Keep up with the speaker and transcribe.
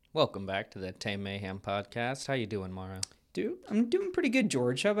Welcome back to the Tame Mayhem podcast. How you doing, Mara? Dude, I'm doing pretty good,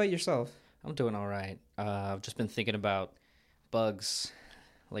 George. How about yourself? I'm doing all right. I've just been thinking about bugs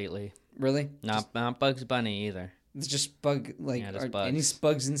lately. Really? Not Bugs Bunny either. It's just bug, like, Yeah, just any bugs.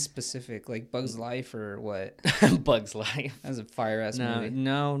 bugs in specific, like Bug's Life or what? Bugs Life. That was a fire-ass movie.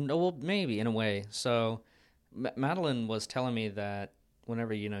 No. Well, maybe in a way. So, Madeline was telling me that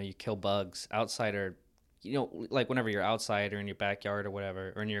whenever you kill bugs outside or like whenever you're outside or in your backyard or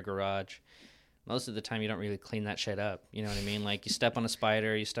whatever or in your garage, most of the time you don't really clean that shit up. You know what I mean? Like you step on a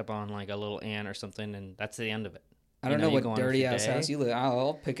spider, you step on like a little ant or something, and that's the end of it. I don't know you go what on with dirty your ass day. house you live.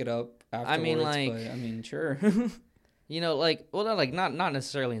 I'll pick it up afterwards. Sure. Not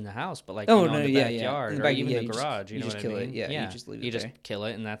necessarily in the house, but like Oh, in no, the yeah. backyard In the or back- even yeah, the you just- garage. you know just what kill I it. mean? Yeah, you just leave it You there. just kill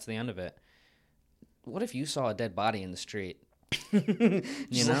it, and that's the end of it. What if you saw a dead body in the street?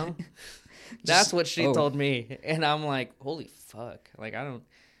 You know, that's what she told me, and I'm like, holy fuck! Like I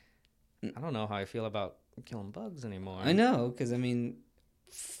don't know how I feel about killing bugs anymore. I know, because I mean,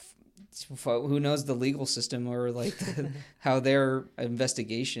 who knows the legal system or like how their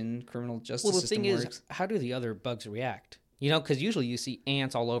criminal justice Well, the system thing works. is, how do the other bugs react? You know, because usually you see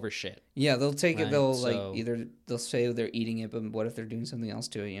ants all over shit. Yeah, they'll take it. Right, They'll so- either they'll say they're eating it, but what if they're doing something else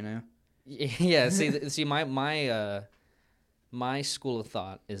to it? You know? Yeah. See, my school of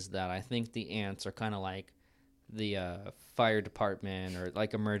thought is that I think the ants are kind of like the fire department or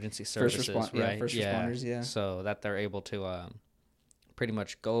like emergency services, right? First responders. Yeah. So that they're able to pretty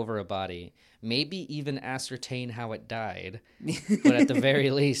much go over a body, maybe even ascertain how it died, but at the very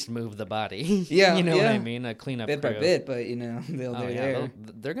least move the body. Yeah, you know what yeah. I mean? A cleanup Bit by crew. bit, but they're Oh, yeah, there.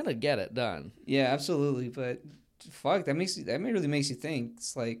 they're gonna get it done. Yeah, absolutely. But fuck, that really makes you think.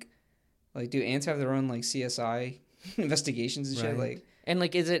 It's like do ants have their own like CSI investigations and shit? Right. Like, And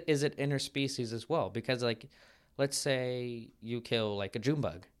like, is it interspecies as well? Because like, let's say you kill like a June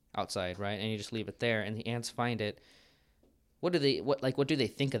bug outside, right, and you just leave it there, and the ants find it. What do they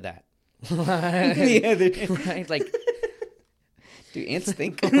think of that? yeah, Right, like, do ants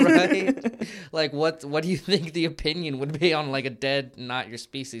think? right, like what do you think the opinion would be on like a dead, not your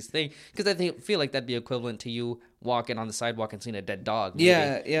species thing? Because feel like that'd be equivalent to you walking on the sidewalk and seeing a dead dog. Maybe.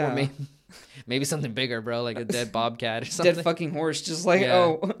 Yeah, yeah. Or maybe something bigger, bro, like a dead bobcat or something. Dead fucking horse, just like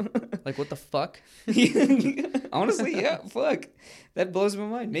Yeah. Like what the fuck? Honestly, yeah, fuck. That blows my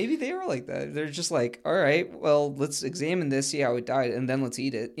mind. Maybe they are like that. They're just like, all right, well, let's examine this, see how it died, and then let's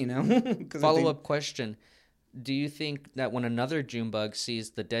eat it, you know? Follow-up question. Do you think that when another June bug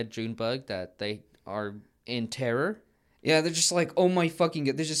sees the dead June bug that they are in terror, Yeah, they're just like, oh my fucking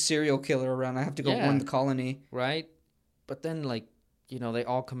god, there's a serial killer around. I have to go Yeah. warn the colony. right? But then, like, they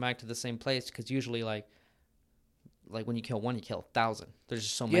all come back to the same place because usually, like when you kill one, you kill 1,000. There's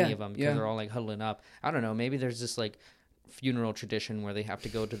just so many Yeah, of them because yeah. they're all, like, huddling up. I don't know. Maybe there's this, like, funeral tradition where they have to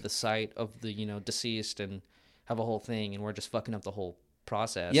go to the site of the, deceased and have a whole thing, and we're just fucking up the whole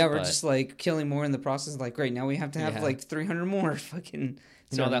process. Yeah, we're but- just like killing more in the process. Like, great, now we have to have Yeah. like 300 more fucking.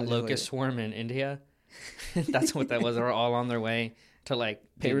 You know that ceremonies locust swarm in India? That's what that was. They were all on their way to like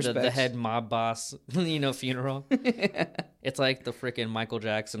Pay the respects. head mob boss, funeral. later. It's like the freaking Michael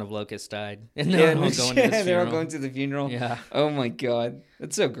Jackson of Locust died, and they're all going to this they're funeral. all going to the funeral. Yeah, Oh my god,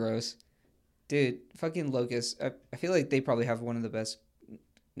 that's so gross, dude. Fucking locusts. I feel like they probably have one of the best.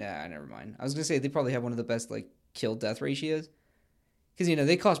 Nah, never mind. I was gonna say they probably have one of the best like kill death ratios, because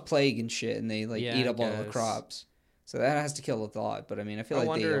they cause plague and shit, and they like Yeah, eat I up all the guess. crops. So that has to kill a lot. But I mean, I feel I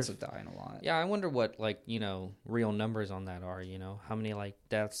like they wonder also if- die in a lot. yeah. I wonder what real numbers on that are. How many like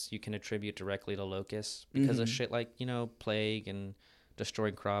deaths you can attribute directly to locusts because of Mhm. shit like plague and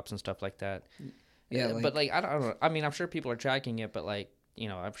destroying crops and stuff like that. Yeah, But like I don't know. I mean, I'm sure people are tracking it, but like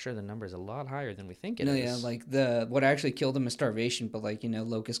I'm sure the number is a lot higher than we think it is. No, yeah, like what actually killed them is starvation, but like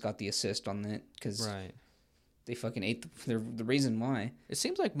Locust got the assist on that because Right. they fucking ate the reason why. It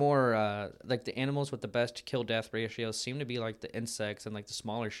seems like more like the animals with the best kill death ratios seem to be like the insects and like the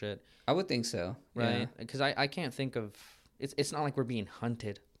smaller shit, I would think so, right? Because I can't think of it's not like we're being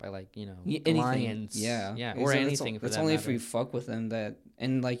hunted by like Anything. lions, yeah, or Because anything. That's for that only matter. if you fuck with them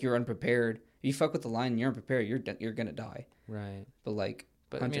and like you're unprepared. If you fuck with the lion, and you're unprepared. You're gonna die. right. But like,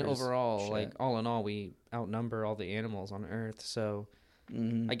 But I mean, hunters, overall, shit. like all in all, we outnumber all the animals on Earth. So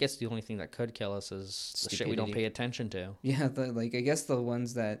I guess the only thing that could kill us is the shit we don't Stupidity. pay attention to. yeah, I guess the one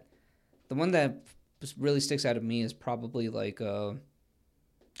that really sticks out of me is probably like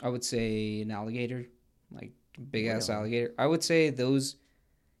I would say an alligator, like big ass Really? alligator. I would say those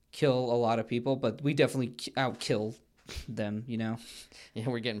kill a lot of people, but we definitely outkill them. Yeah,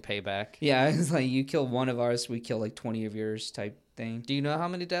 we're getting payback. Yeah, it's like you kill one of ours, we kill like 20 of yours type thing. Do you know how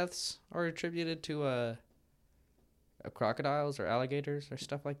many deaths are attributed to crocodiles or alligators or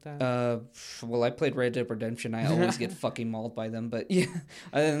stuff like that? Well, I played Red Dead Redemption. I always get fucking mauled by them. But yeah,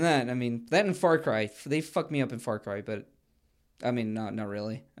 other than that, I mean, that and Far Cry, they fuck me up in Far Cry. But I mean, not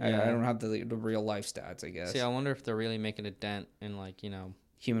really. Yeah. I don't have the real life stats, I guess. See, I wonder if they're really making a dent in, like,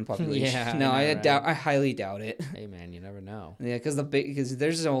 Human population. Yeah, No, I know, I right? doubt. I highly doubt it. hey man, you never know. Yeah, because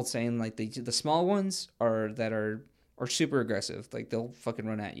there's an old saying like the small ones are super aggressive. Like they'll fucking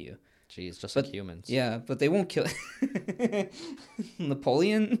run at you. Jeez, just But- like humans. Yeah, but they won't kill.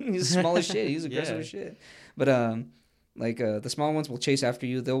 Napoleon, he's small as shit. He's aggressive Yeah. as shit. But the small ones will chase after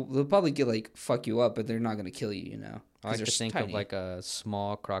you. They'll probably get like fuck you up, but they're not gonna kill you. You know. I like to they're think tiny. of like a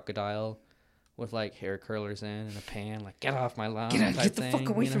small crocodile with like hair curlers in and a pan, like get off my lawn. Get type the fuck thing,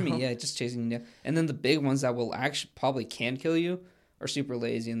 away you from know? me. Yeah, just chasing you down. And then the big ones that will actually probably can kill you are super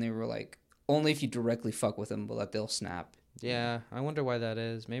lazy, and they were like only if you directly fuck with them, but they'll snap. Yeah, I wonder why that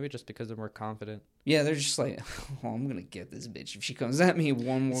is. Maybe just because they're more confident. Yeah, they're just like, oh, I'm gonna get this bitch if she comes at me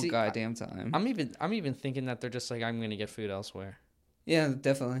one more See, goddamn time. I'm even thinking that they're just like, I'm gonna get food elsewhere. Yeah,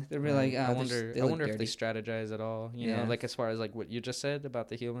 definitely. They'll be like, I they wonder look if they dirty. strategize at all. You Yeah. know, like as far as like what you just said about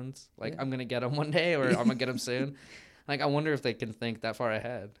the humans. Like Yeah. I'm gonna get them one day, or I'm gonna get them soon. Like I wonder if they can think that far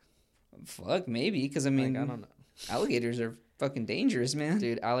ahead. Fuck, maybe, because I mean, Like, I don't know, alligators are fucking dangerous, man.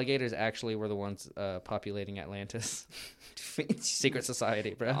 dude. Alligators actually were the ones populating Atlantis. Secret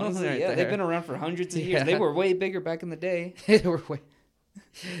society, bro. Honestly, Right yeah, there. they've been around for hundreds of years. Yeah. They were way bigger back in the day. They were way.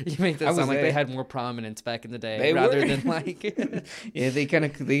 You make I that was sound like there. they had more prominence back in the day, They rather were. than like Yeah,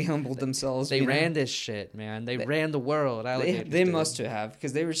 they humbled themselves. they you know? ran this shit, man. They ran the world. Alligators They did. must have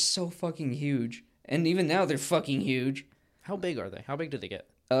because they were so fucking huge, and even now they're fucking huge. How big are they? How big do they get?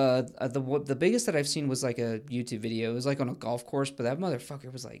 The biggest that I've seen was like a YouTube video. It was like on a golf course, but that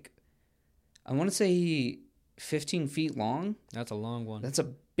motherfucker was like, I want to say 15 feet long. That's a long one. That's a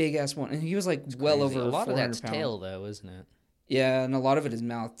big ass one, and he was like well Crazy. over a lot of 400 that's pounds. tail, though, isn't it? Yeah, and a lot of it is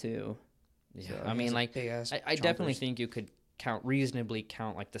mouth too. Yeah, So I he mean, has, like, big ass I definitely chompers. think you could reasonably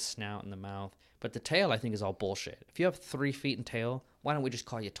count like the snout and the mouth, but the tail I think is all bullshit. If you have 3 feet in tail, why don't we just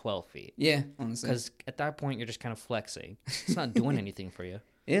call you 12 feet? Yeah, honestly. Because at that point you're just kind of flexing. It's not doing anything for you.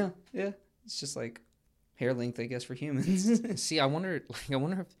 Yeah. It's just like hair length, I guess, for humans. See, I wonder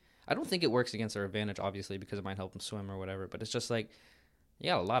if I don't think it works against their advantage, obviously, because it might help them swim or whatever. But it's just like you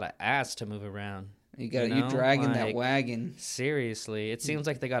got a lot of ass to move around. you know, dragging that like- wagon. Seriously, it seems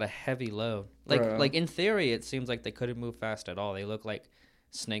like they got a heavy load. Bro. Like in theory, it seems like they couldn't move fast at all. They look like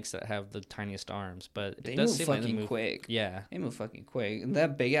snakes that have the tiniest arms, but it They does move seem like they fucking move quick. Yeah, They move fucking quick. And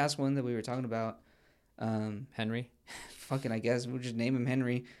that big ass one that we were talking about, Henry. fucking, I guess we'll just name him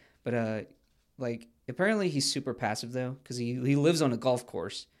Henry. But like apparently he's super passive though, because he lives on a golf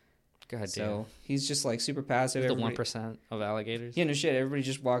course. God So he's just like super passive. damn, the Everybody- 1% of alligators. Yeah, no shit. Everybody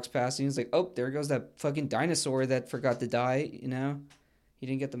just walks past and he's like, "Oh, there goes that fucking dinosaur that forgot to die." You know, he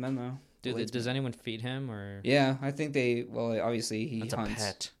didn't get the memo. Does anyone feed him or? Yeah, I think they. Well, obviously he That's a hunts.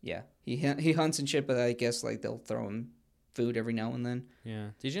 pet. Yeah, he hunts and shit, but I guess like they'll throw him food every now and then. Yeah.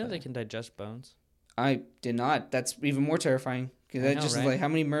 Did you know they can digest bones? I did not. That's even more terrifying. Because I that know, just is right? like how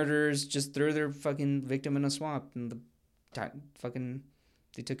many murderers just threw their fucking victim in a swamp and fucking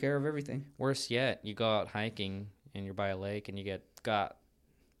they took care of everything Worse yet, you go out hiking and you're by a lake and you get got.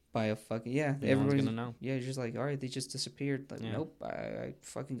 by a fucking yeah. No one's Everybody's gonna know. yeah. You're just like, all right, they just disappeared. Like Yeah. nope, I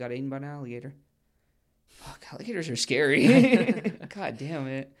fucking got eaten by an alligator. Fuck, alligators are scary. God damn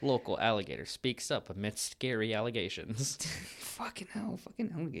it. Local alligator speaks up amidst scary allegations. Fucking hell,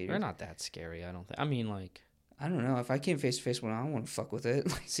 fucking alligator. They're not that scary, I don't think. I mean, like, I don't know. If I came face to face with one, I don't want to fuck with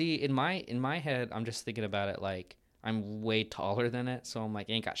it. see, in my head, I'm just thinking about it like I'm way taller than it, so I'm like,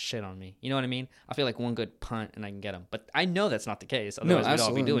 ain't got shit on me. You know what I mean? I feel like one good punt and I can get him, but I know that's not the case. Otherwise, we'd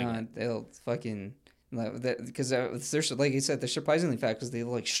all be doing not. it. They'll fucking because they're like you said, they're surprisingly fast because they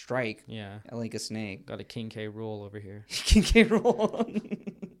like strike Yeah, like a snake. got a King K roll over here. King K.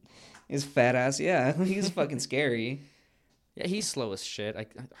 Rool. His fat ass, yeah, he's fucking scary. Yeah, he's slow as shit. I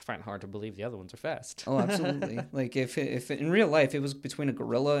find it hard to believe the other ones are fast. Oh, absolutely. Like if in real life it was between a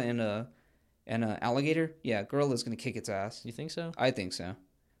gorilla and a alligator, yeah, gorilla's gonna kick its ass. You think so? I think so.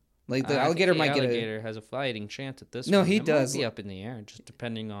 Like the I think alligator the might alligator has a fighting chance at this. No, one. he It might does. be up in the air, just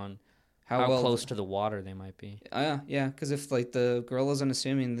depending on get how well. close to the water they might be. Yeah, because if like the gorilla's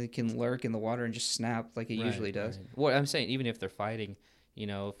unassuming, they can lurk in the water and just snap like it usually does. Right. Well, I'm saying even if they're fighting, you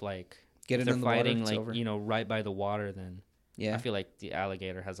know, if like Get if it they're in the water, fighting it's like over. you know right by the water, then Yeah, I feel like the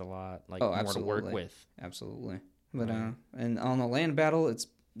alligator has a lot like Oh, more to work absolutely. with. absolutely. But Right. and on the land battle, it's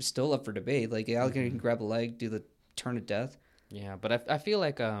still up for debate. Like the alligator Mm-hmm. can grab a leg, do the turn of death. Yeah, but I feel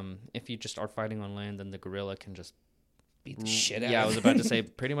like if you just are fighting on land, then the gorilla can just beat the shit out. Yeah, I of was about to say,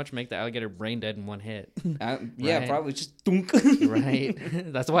 pretty much make the alligator brain dead in one hit. Yeah, Right. probably just dunk. Right.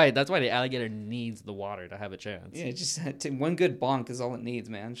 That's why the alligator needs the water to have a chance. Yeah, just one good bonk is all it needs,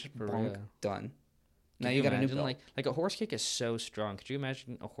 man. Just For bonk, real. done. Now Could you got a new imagine, belt. like a horse kick is so strong. Could you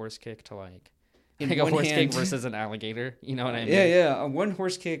imagine a horse kick to like In a one horse hand. kick versus an alligator? You know what I mean? Yeah. A one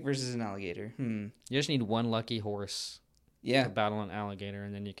horse kick versus an alligator. You just need one lucky horse Yeah. to battle an alligator,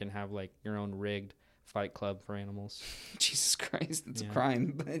 and then you can have like your own rigged fight club for animals. Jesus Christ, that's Yeah. a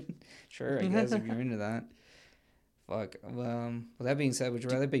crime. But sure, I guess if you're into that. Fuck. With that being said, would you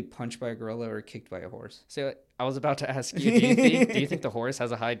rather be punched by a gorilla or kicked by a horse? So I was about to ask you, do you think the horse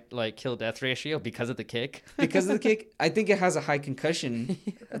has a high like kill death ratio because of the kick? Because of the kick, I think it has a high concussion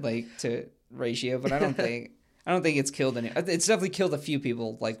to ratio, but I don't think it's killed any. It's definitely killed a few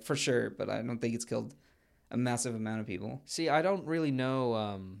people, like for sure, but I don't think it's killed a massive amount of people. See, I don't really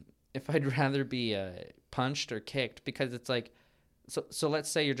know if I'd rather be punched or kicked, because it's like, so let's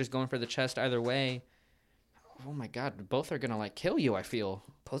say you're just going for the chest either way. Oh my God, both are gonna like kill you. I feel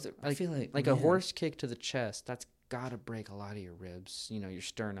I feel like a horse kick to the chest. That's gotta break a lot of your ribs. You know, your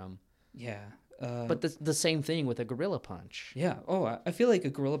sternum. Yeah. But the same thing with a gorilla punch. Yeah. Oh, I feel like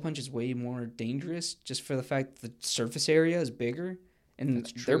a gorilla punch is way more dangerous just for the fact that the surface area is bigger and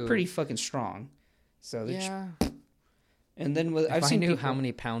That's they're true. pretty fucking strong. So Yeah. and then with, If I knew how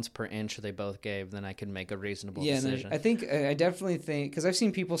many pounds per inch they both gave, then I could make a reasonable decision. I think I definitely think, because I've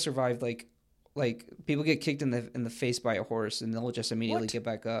seen people survive like people get kicked in the face by a horse and they'll just immediately What? get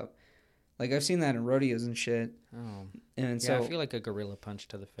back up. Like I've seen that in rodeos and shit. Oh, And yeah. so I feel like a gorilla punch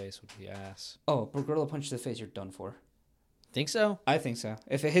to the face would be ass. but gorilla punch to the face, you're done for. Think so? I think so.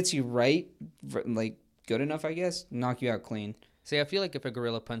 If it hits you right, like good enough, I guess, knock you out clean. See, I feel like if a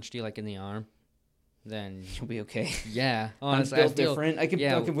gorilla punched you like in the arm, then You'll be okay. yeah, I'm honestly, built different. I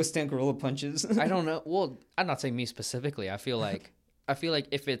yeah. can withstand gorilla punches. I don't know. Well, I'm not saying me specifically. I feel like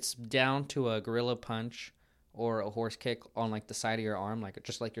if it's down to a gorilla punch or a horse kick on like the side of your arm, like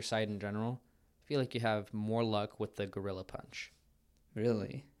just like your side in general, I feel like you have more luck with the gorilla punch.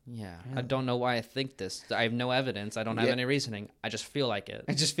 Really? Yeah, I Really? don't know why I think this. I have no evidence. I don't have Yeah. any reasoning. I just feel like it.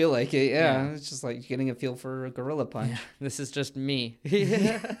 I just feel like it. Yeah, Yeah. it's just like getting a feel for a gorilla punch. This is just me.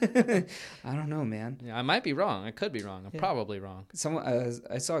 I don't know, man. Yeah, I might be wrong. I could be wrong. I'm Yeah. probably wrong. Someone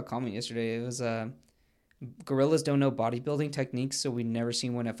I saw a comment yesterday. It was gorillas don't know bodybuilding techniques, so we never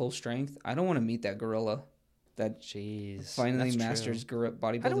seen one at full strength. I don't want to meet that gorilla that Jeez. finally that's masters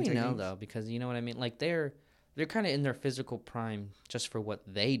bodybuilding How do we techniques. know though? Because you know what I mean. Like they're kind of in their physical prime just for what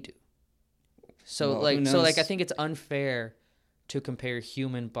they do. So Well, who I knows? think it's unfair to compare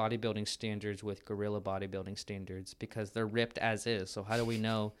human bodybuilding standards with gorilla bodybuilding standards because they're ripped as is. So how do we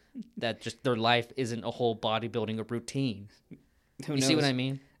know that just their life isn't a whole bodybuilding routine? Who You see what knows? I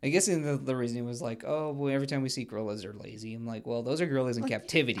mean? I guess the reasoning was like, oh, well, every time we see gorillas, they're lazy. I'm like, well, those are gorillas in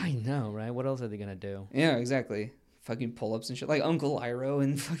captivity. I know, right? What else are they gonna do? Yeah, exactly. Fucking pull-ups and shit. Like Uncle Iroh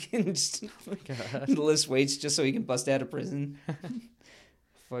and fucking just God. lifts weights just so he can bust out of prison.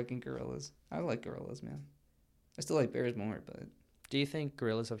 Fucking gorillas. I like gorillas, man. I still like bears more, but Do you think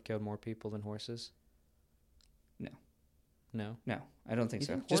gorillas have killed more people than horses? No. No. no, I don't think You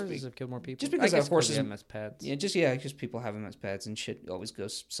so. think Just horses have killed more people? just because I guess horses- we have them as pets. yeah, just people have them as pets and shit always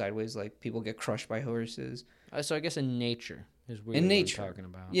goes sideways. Like people get crushed by horses. So I guess in nature is really In what nature. we're talking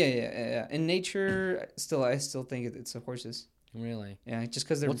about. Yeah. In nature, I still think it's the horses. Really. Yeah, just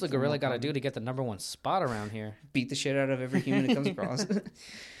because they're. What's the they're more gorilla got to common. do to get the number one spot around here? Beat the shit out of every human it comes across.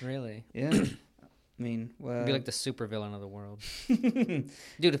 Really. Yeah, I mean, well, Be like the super villain of the world. Dude,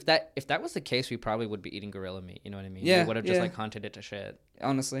 if that was the case, we probably would be eating gorilla meat. You know what I mean? Yeah, We would have just yeah. like hunted it to shit.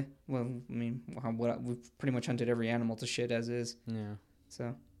 honestly, well, I mean, we've pretty much hunted every animal to shit as is. Yeah.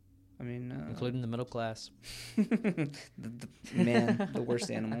 So, I mean, Including the middle class. man, the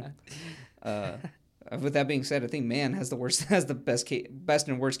worst animal. With that being said, I think man has the best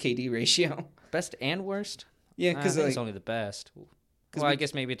and worst KD ratio. Best and worst? Yeah, I because think it's only the best. Well, we- I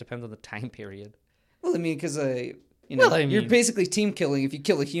guess maybe it depends on the time period. well, I mean, because you know, Well, I you're mean- basically team killing if you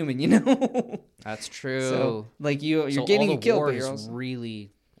kill a human, you know. That's true. So, like you're So getting all a the kill, but wars you're also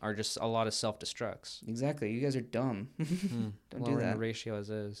really are just a lot of self-destructs. exactly. You guys are dumb. Don't do Lowering that. the ratio as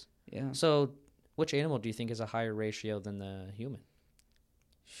is. Yeah. So, which animal do you think is a higher ratio than the human?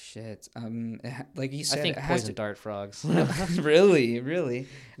 Shit. Like you said, I think it has poison dart frogs. to. Really.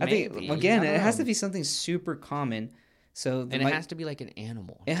 I think Maybe. again, I don't it has know. to be something super common. So And it has to be like an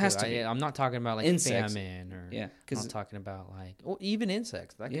animal. It has too. to be. I'm not talking about like Insects. famine or yeah, I'm because not talking about like even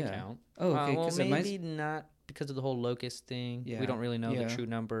insects that can Yeah. count. oh, okay, Well, because maybe not because of the whole locust thing. Yeah, We don't really know yeah. the true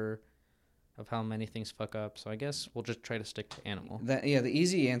number of how many things fuck up. So I guess we'll just try to stick to animal. The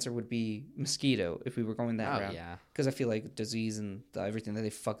easy answer would be mosquito if we were going that route. Yeah. Because I feel like disease and everything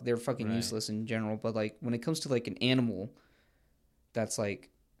that they're fucking Right. useless in general. But like when it comes to like an animal, that's like,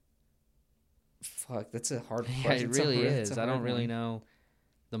 fuck, that's a hard Yeah, question. it really it's is. a I don't hard really one. know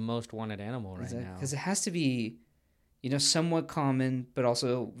the most wanted animal right now. Because it has to be, somewhat common, but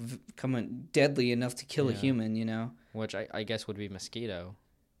also deadly enough to kill a Yeah. human. Which I guess would be mosquito.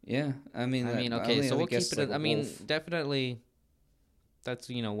 Yeah, I mean, Okay, so we'll keep it. Like I mean, wolf. definitely, that's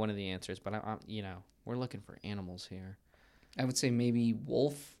one of the answers. But we're looking for animals here. I would say maybe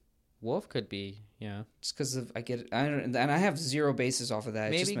wolf, Wolf could be, yeah. just because I don't, and I have zero basis off of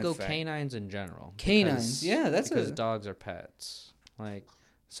that. It's Maybe just my go fact. canines in general. Canines, yeah, because dogs are pets. Like,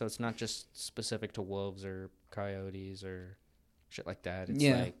 so it's not just specific to wolves or coyotes or shit like that. It's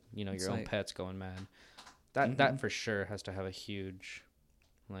Yeah. like your It's own like- pet's going mad. That for sure has to have a huge,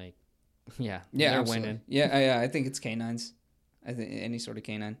 like, Yeah, they're absolutely. winning. Yeah, I think it's canines. I think any sort of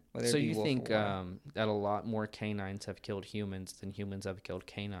canine. Whether So it be you wolf think or that a lot more canines have killed humans than humans have killed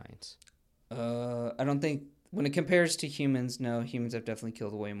canines? I don't think when it compares to humans, no, humans have definitely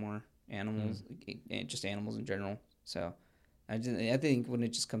killed way more animals, just animals in general. So, I think when it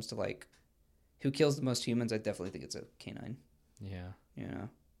just comes to like who kills the most humans, I definitely think it's a canine. Yeah.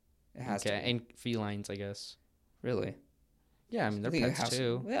 It has to. Be. And felines, I guess. Really? Yeah, I mean I they're think a pets house,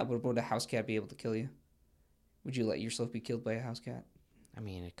 too. Yeah, but would a house cat be able to kill you? Would you let yourself be killed by a house cat? I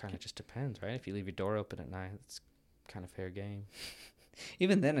mean, it kind of just depends, right? If you leave your door open at night, it's kind of fair game.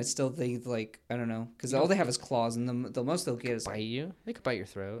 Even then, I still think like I don't know because all they have is claws, and the most they'll get is Bite like, you? They could bite your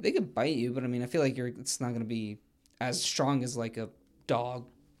throat. they could bite you, but I mean, I feel like it's not going to be as strong as like a dog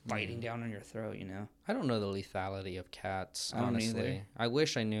biting down on your throat. I don't know the lethality of cats, I don't honestly. either. I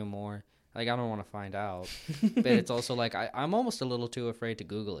wish I knew more. Like, I don't want to find out. But it's also like, I'm almost a little too afraid to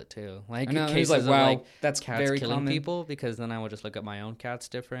Google it, too. Like, I know, in he's cases like, of, wow, like, that's cats very killing common. people, because then I would just look at my own cat's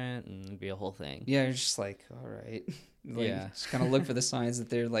different, and it'd be a whole thing. Yeah, you're just like, all right. Like, Yeah. just kind of look for the signs that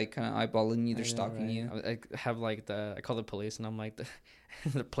they're like kind of eyeballing you, they're I know, stalking right? you. I have, like, I call the police, and I'm like,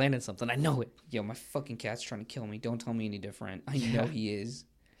 they're planning something. I know it. Yo, my fucking cat's trying to kill me. Don't tell me any different. I know he is.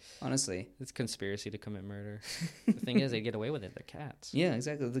 Honestly. It's conspiracy to commit murder. The thing is, they get away with it. They're cats. Yeah,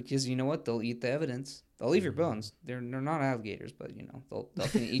 exactly. Because you know what? They'll eat the evidence. They'll leave your bones. They're not alligators, but they'll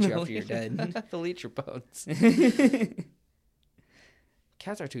eat you after you're dead. They'll eat your bones.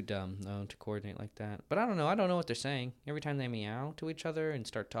 Cats are too dumb, though, to coordinate like that. But I don't know. I don't know what they're saying. Every time they meow to each other and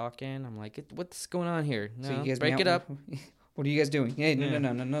start talking, I'm like, what's going on here? No, So you guys break meow- it up. What are you guys doing? Hey, no, Yeah.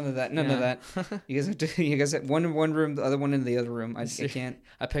 none of that. None of Yeah. that. You guys have to. You guys have one in one room, the other one in the other room. I can't.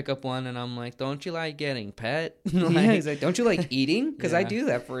 I pick up one and I'm like, don't you like getting pet? Yeah, he's like, don't you like eating? Because I Yeah. do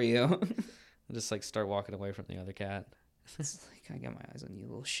that for you. I just like start walking away from the other cat. It's like I got my eyes on you,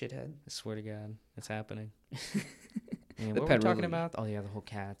 little shithead. I swear to God, it's happening. Yeah, The what were we pet talking revolution. about? Oh yeah, the whole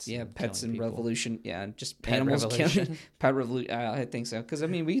cats. Yeah, and pets killing and people. revolution. Yeah, just Pet animals revolution. killing. Pet revolution. I think so. Because I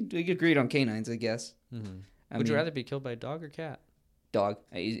mean, we agreed on canines, I guess. Mhm. I Would you mean, rather be killed by a dog or cat? dog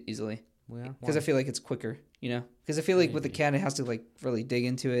easily? Well, Because I feel like it's quicker. Because I feel like with the Maybe. cat, it has to like really dig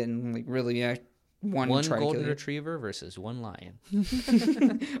into it and like really one try to golden kill you. retriever versus one lion.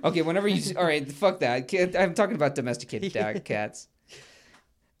 Okay, whenever you all right, fuck that. I'm talking about domesticated cats.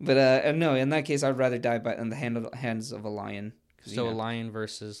 But no, in that case, I'd rather die in the hands of a lion. 'Cause, So a lion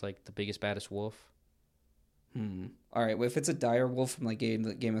versus like the biggest baddest wolf. All right, well, if it's a dire wolf from like Game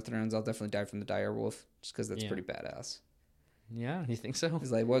of Thrones, I'll definitely die from the dire wolf just because that's Yeah. pretty badass. Yeah, you think so?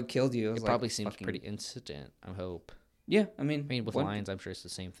 It's like, what killed you? I was It like, probably seems fucking- pretty instant. I hope. Yeah, I I mean, mean, with what- lions, I'm sure it's the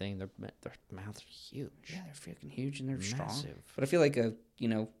same thing. Their mouths are huge. Yeah, they're freaking huge and they're strong. Massive. But I feel like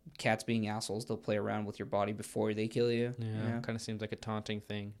cats being assholes, they'll play around with your body before they kill you. Yeah, kind of seems like a taunting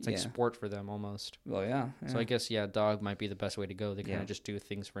thing. It's like Yeah. sport for them almost. Well, yeah. So I guess dog might be the best way to go. They kind Yeah. of just do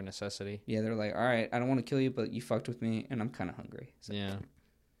things for necessity. Yeah, they're like, all right, I don't want to kill you, but you fucked with me, and I'm kind of hungry. So, Yeah.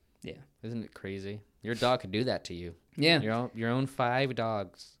 Yeah. Isn't it crazy? Your dog could do that to you. Yeah. Your own 5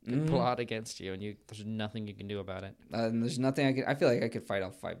 dogs could Mhm. plot against you, and there's nothing you can do about it. And there's nothing I feel like I could fight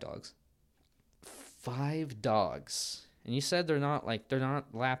off 5 dogs. 5 dogs, and you said they're not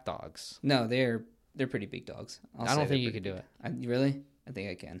lap dogs. No, they're pretty big dogs. I don't think you could do it. Really? I think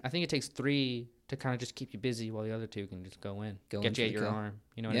I can. I think it takes 3 to kind of just keep you busy while the other 2 can just go in. Go in Get you for at the your kill. arm.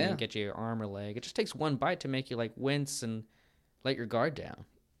 You know what I Yeah. mean? Get you your arm or leg. It just takes one bite to make you like wince and let your guard down,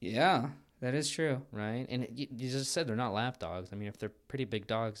 Yeah, that is true. right? And you just said they're not lap dogs. I mean, if they're pretty big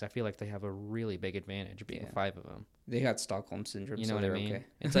dogs, I feel like they have a really big advantage being Yeah. 5 of them. They got Stockholm syndrome, You know so what I they're mean? okay.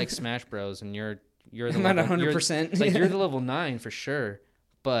 It's like Smash Bros. And you're the I'm at level, 100%. It's like you're the level 9 for sure,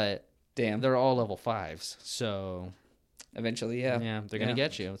 but Damn. they're all level 5s. So Eventually, yeah. Yeah, they're gonna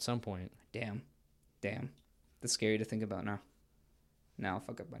get you at some point. Damn. That's scary to think about now. Now I'll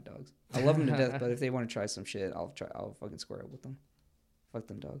fuck up my dogs. I love them to death, but if they want to try some shit, I'll fucking square up with them. Fuck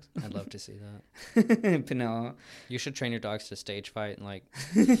them dogs. I'd love to see that. But no. You should train your dogs to stage fight and like.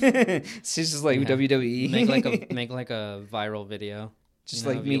 It's just like WWE. make like a viral video. Just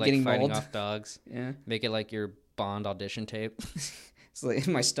like me getting fighting mauled off dogs. Yeah. Make it like your Bond audition tape. It's like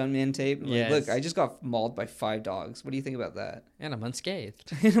my stuntman tape. Yes. Like, look, I just got mauled by 5 dogs. What do you think about that? And I'm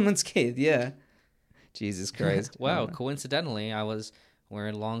unscathed. And I'm unscathed, yeah. Jesus Christ. Wow, coincidentally, I was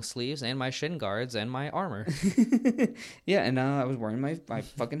wearing long sleeves and my shin guards and my armor. Yeah, and I was wearing my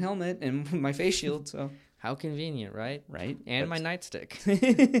fucking helmet and my face shield, so. How convenient, right? Right? And my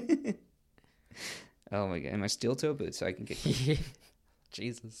nightstick. Oh my god, and my steel toe boots so I can get.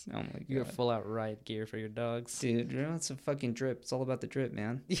 Jesus. Oh my god. You got full out riot gear for your dogs. Dude, you know, it's a fucking drip. It's all about the drip,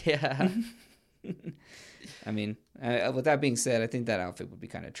 man. Yeah. I mean, with that being said, I think that outfit would be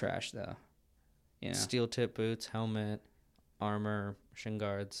kind of trash, though. Yeah. Steel tip boots, helmet, armor, shin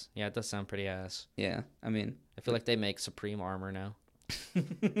guards. Yeah, it does sound pretty ass. Yeah, I mean, I feel like they make Supreme armor now.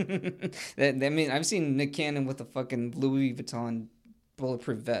 I mean, I've seen Nick Cannon with a fucking Louis Vuitton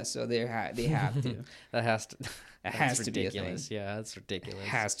bulletproof vest, so they have to. That has to. It has That's to be a ridiculous. thing. Yeah, that's ridiculous. It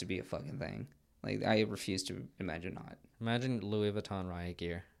has to be a fucking thing. Like, I refuse to imagine not. Imagine Louis Vuitton riot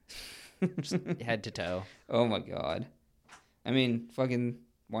gear, just head to toe. Oh my god. I mean, fucking,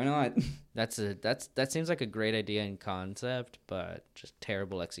 why not? That seems like a great idea in concept, but just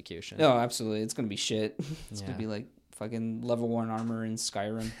terrible execution. No, absolutely. It's gonna be shit. It's Yeah. gonna be like fucking level 1 armor in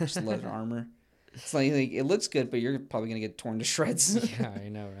Skyrim, just leather armor. It's like it looks good, but you're probably gonna get torn to shreds. Yeah, I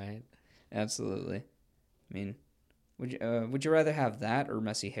know, right? Absolutely. I mean, would you rather have that or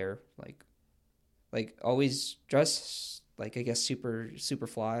messy hair? Like always dress like, I guess, super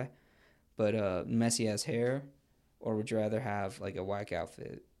fly, but messy as hair, or would you rather have like a whack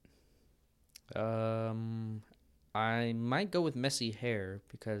outfit? I might go with messy hair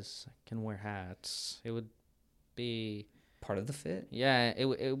because I can wear hats. It would be Part of the fit. yeah.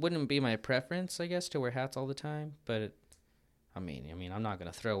 It wouldn't be my preference, I guess, to wear hats all the time. But I mean, I'm not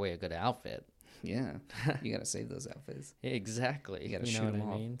gonna throw away a good outfit. Yeah, you gotta save those outfits. Exactly. You gotta know shoot what 'em I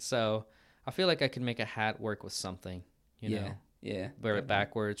off. mean? So I feel like I could make a hat work with something. You know, Yeah. wear it definitely.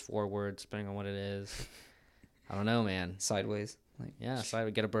 backwards, forwards, depending on what it is. I don't know, man. Sideways. Like, Yeah, so I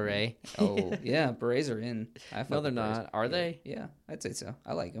would get a beret. oh yeah, berets are in. I fuck No, they're with berets. not. Are they? Yeah, I'd say so.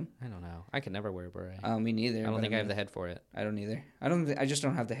 I like them. I don't know. I could never wear a beret. Me neither. I don't but think I have mean, the head for it. I don't either. I just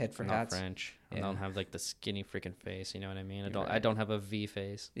don't have the head for I'm hats. not French. I Yeah. don't have like the skinny freaking face. You know what I mean? You're I right. don't have a V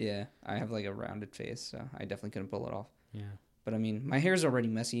face. Yeah, I have like a rounded face, so I definitely couldn't pull it off. Yeah. But I mean, my hair's already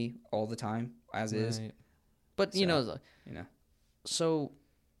messy all the time, as is. Right. But So, you know, You know. so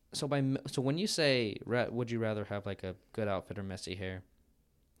when you say would you rather have like a good outfit or messy hair?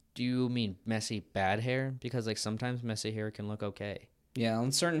 Do you mean messy bad hair? Because like sometimes messy hair can look okay. Yeah,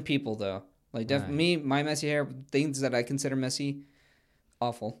 on certain people though, like Right. my messy hair, things that I consider messy,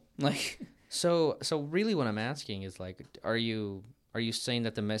 awful. Like, So really, what I'm asking is like, are you saying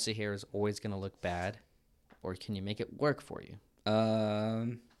that the messy hair is always gonna look bad, or can you make it work for you?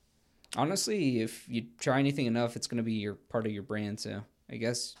 honestly, if you try anything enough, it's gonna be your part of your brand. So I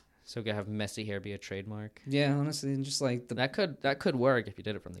guess, So you could have messy hair be a trademark. yeah, honestly, just like the That could work if you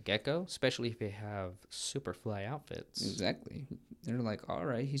did it from the get go, especially if you have super fly outfits. exactly, they're like, all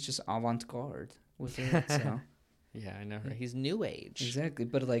right, he's just avant garde with it. So Yeah, I know. Right? He's new age. exactly,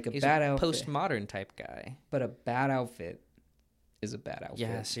 but like a He's bad a outfit, postmodern type guy. but a bad outfit is a bad outfit.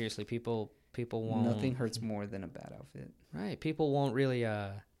 Yeah, seriously, people won't. Nothing hurts more than a bad outfit. Right, people won't really.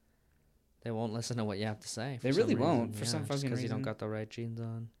 They won't listen to what you have to say. They some really reason. won't, for some fucking because you don't reason. got the right jeans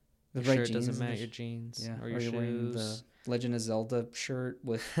on. The Your right shirt jeans, doesn't and match the your jeans yeah, or your you're wearing the shoes. Legend of Zelda shirt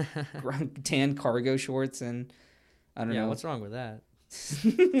with tan cargo shorts and I don't Yeah, know. what's wrong with that?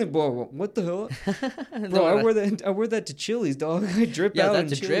 Whoa, what the hell, No, bro? I wear that to Chili's, dog. I drip yeah, out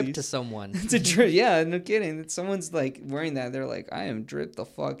that's a in drip Chili's. to someone. It's a drip. Yeah, no kidding. If someone's like wearing that, they're like, I am dripped the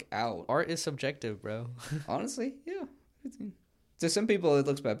fuck out. Art is subjective, bro. Honestly, yeah. To some people it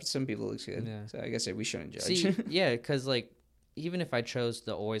looks bad, but some people it looks good. Yeah. So I guess we shouldn't judge. See, yeah, because like even if I chose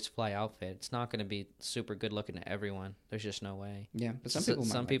the always fly outfit, it's not going to be super good looking to everyone. There's just no way. Yeah, but some people.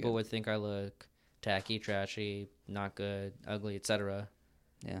 Some might people like would think I look tacky, trashy, not good, ugly, etc.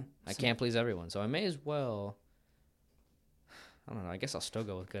 it. Yeah. I can't please everyone, so I may as well. I don't know. I guess I'll still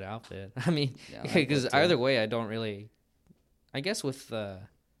go with good outfit. I mean, Yeah, I because would too. either way, I don't really. I guess with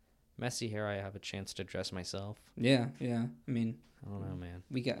messy hair, I have a chance to dress myself. Yeah. I mean, I don't know, man.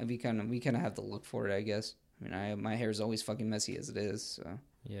 we kind of have to look for it, I guess. I mean, my hair is always fucking messy as it is. So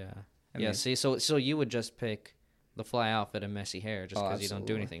Yeah. I Yeah. mean, See, so you would just pick the fly outfit and messy hair just because you don't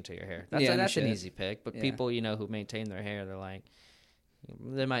do absolutely. anything to your hair. Yeah, no That's an shit. easy pick. But Yeah. people, who maintain their hair, they're like,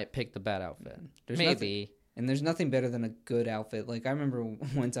 they might pick the bad outfit. There's Maybe. And there's nothing better than a good outfit. Like, I remember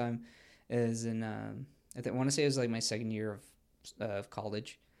one time is in, I want to say it was like my second year of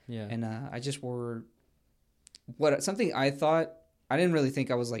college. Yeah. And I just wore something I thought, I didn't really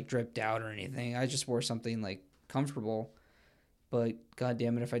think I was like dripped out or anything. I just wore something like comfortable. But god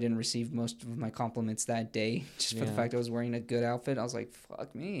damn it, if I didn't receive most of my compliments that day, just for the Yeah. fact I was wearing a good outfit, I was like,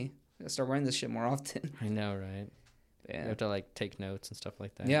 fuck me. I gotta start wearing this shit more often. I know, right? You Yeah. have to like take notes and stuff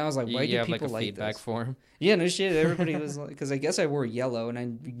like that. Yeah, I was like, why you do have people like a like feedback this? form. Yeah, no shit. Everybody was like, because I guess I wore yellow, and I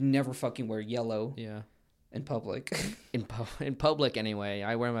never fucking wear yellow Yeah. in public. In public anyway.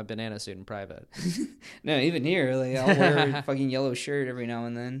 I wear my banana suit in private. No, even here, like I'll wear a fucking yellow shirt every now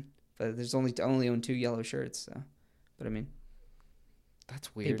and then, but there's I only own 2 yellow shirts. So, but I mean,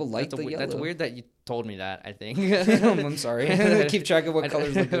 That's weird. People like that's the That's yellow. weird that you told me that, I think. I'm sorry. I keep track of what I-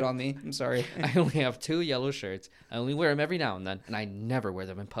 colors look good on me. I'm sorry. I only have 2 yellow shirts. I only wear them every now and then, and I never wear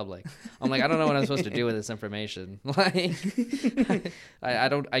them in public. I'm like, I don't know what I'm supposed to do with this information. Like,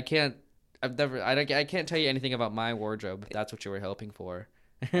 I can't tell you anything about my wardrobe. If that's what you were hoping for.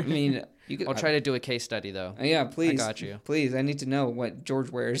 I mean, you could. I'll try to do a case study though. Yeah, please. I got you. Please, I need to know what George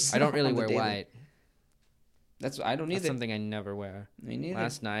wears. I don't really on the wear daily. white. I don't That's either. something I never wear. Me neither.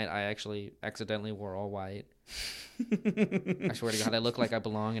 Last night, I actually accidentally wore all white. I swear to God, I look like I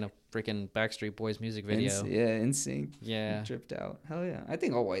belong in a freaking Backstreet Boys music video. In sync. Yeah. Tripped out. Hell yeah. I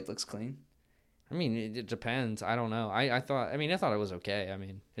think all white looks clean. I mean, it depends. I don't know. I thought it was okay. I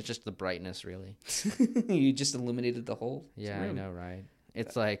mean, it's just the brightness, really. You just illuminated the whole. Yeah, I room. know, right?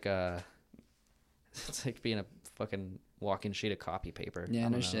 It's like being a fucking walking sheet of copy paper. Yeah, I no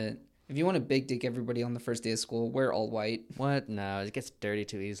don't know. shit. If you want to big dick everybody on the first day of school, wear all white. What? No, it gets dirty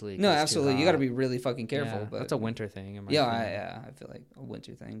too easily. It No, gets too absolutely. You got to hot. be really fucking careful. Yeah, but that's a winter thing. In my yeah, opinion. I feel like a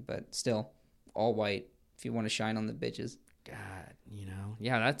winter thing, but still, all white. If you want to shine on the bitches. God,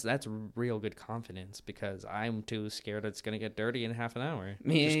 yeah, that's real good confidence because I'm too scared it's gonna get dirty in half an hour.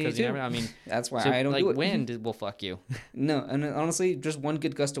 Me Just 'cause too. you never. I mean, That's why so, I don't like do it. wind will fuck you. No, and honestly, just one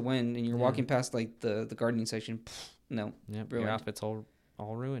good gust of wind, and you're Yeah. walking past like the gardening section. No, Yep, ruined. your outfit's all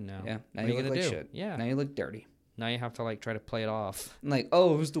ruined now. Yeah, now What are you you look gonna like do? shit. Yeah, Now you look dirty. now you have to like try to play it off. Like,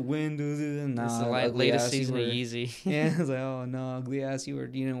 oh, it was the wind. Nah, It's the ugly latest ass, you season of were- Yeezy. Yeah, it's like, oh no, ugly ass, you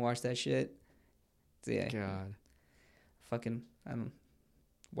didn't watch that shit. So, yeah, God. fucking,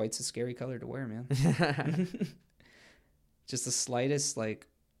 white's a scary color to wear, man. Just the slightest, like,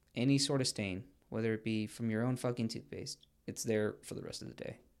 any sort of stain, whether it be from your own fucking toothpaste, it's there for the rest of the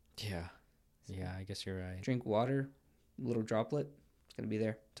day. Yeah. Yeah, I guess you're right. Drink water, little droplet, it's gonna be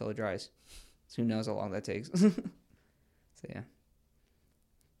there till it dries. So who knows how long that takes. So yeah,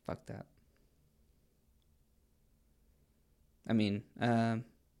 fuck that. I mean,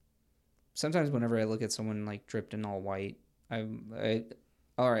 sometimes whenever I look at someone like dripped in all white,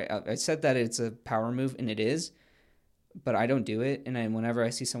 all right, I said that it's a power move, and it is, but I don't do it. And then whenever I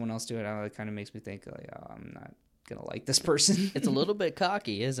see someone else do it, it kind of makes me think like, oh, I'm not gonna like this person. It's a little bit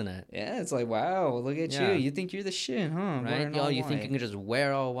cocky, isn't it? Yeah, it's like, wow, look at Yeah. you. You think you're the shit, huh? Right? Wearing Oh, all you think white. you can just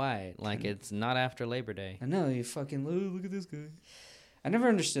wear all white like it's not after Labor Day? I know, you fucking look at this guy. I never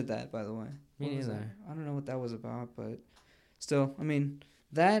understood that, by the way. Me What was neither. that? I don't know what that was about, but still, I mean,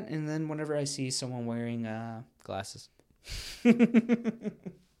 that, and then whenever I see someone wearing, Glasses. I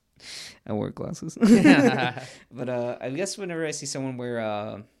wear glasses. Ed But I guess whenever I see someone wear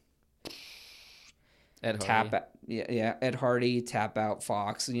Hardy. Ed Hardy, Tap Out,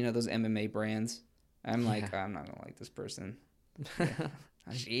 Fox, those MMA brands, I'm like, Yeah. I'm not gonna like this person.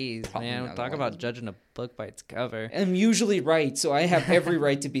 Jeez, Probably man. not Talk gonna about like judging a book by its cover. I'm usually right, so I have every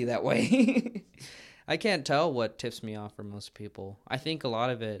right to be that way. I can't tell what tips me off for most people. I think a lot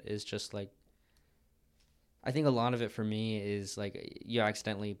of it is just like, I think a lot of it for me is like you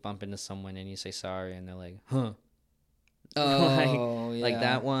accidentally bump into someone and you say sorry and they're like, huh. Oh, Like yeah.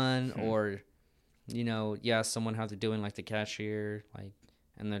 that one, or, someone has to doing like the cashier, like,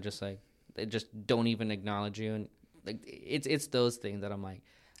 and they're just like, they just don't even acknowledge you. And like, it's those things that I'm like,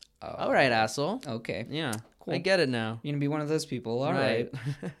 all right, asshole. Okay. Yeah, Cool. I get it now. You're gonna be one of those people. All right.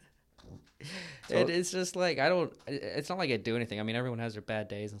 It's just like it's not like I do anything. I mean, everyone has their bad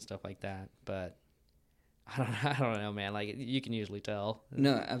days and stuff like that, but I don't know, man. Like you can usually tell.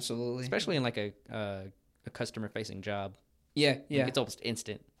 No, absolutely. Especially in like a customer facing job. Yeah, Like, yeah. it's almost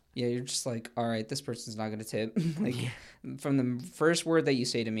instant. Yeah, you're just like, all right, this person's not gonna tip. Like from the first word that you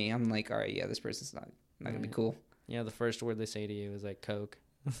say to me, I'm like, all right, yeah, this person's not gonna be Right. cool. Yeah, the first word they say to you is like Coke.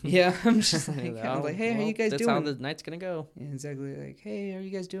 Yeah, I'm just like, Oh, I'm like, hey, how well, you guys that's doing? how the night's gonna go. Yeah, exactly. Like, hey, how are you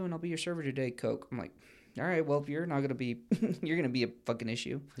guys doing? I'll be your server today, Coke. I'm like, all right, well, you're not gonna be, you're gonna be a fucking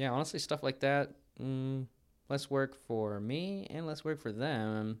issue. Yeah, honestly, stuff like that, less work for me and less work for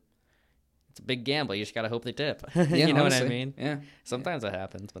them. It's a big gamble. You just gotta hope they tip. Yeah, you know honestly. what I mean? Yeah. Sometimes that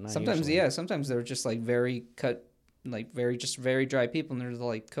happens, but not Sometimes, usually. yeah. Sometimes they're just like very cut, like very dry people, and they're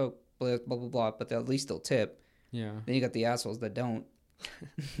like Coke, blah blah blah blah. But at least they'll tip. Yeah. Then you got the assholes that don't.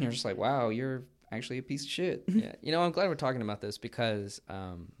 You're just like, wow, you're actually a piece of shit. Yeah. You know, I'm glad we're talking about this because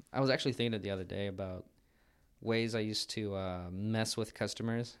I was actually thinking the other day about ways I used to mess with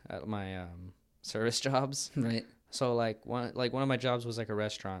customers at my service jobs. Right. So one of my jobs was like a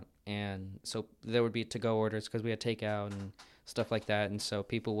restaurant, and so there would be to-go orders because we had takeout and stuff like that, and so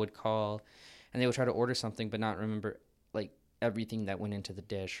people would call, and they would try to order something but not remember like everything that went into the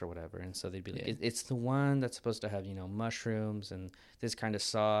dish or whatever, and so they'd be like, "It's the one that's supposed to have mushrooms and this kind of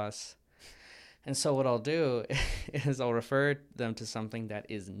sauce." And so what I'll do is I'll refer them to something that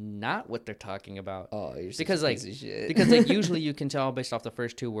is not what they're talking about. Oh, you're because such a like piece of shit. because like usually you can tell based off the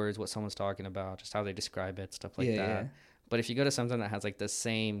first two words what someone's talking about, just how they describe it, stuff like that. Yeah. But if you go to something that has like the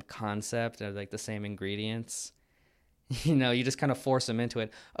same concept or like the same ingredients, you just kind of force them into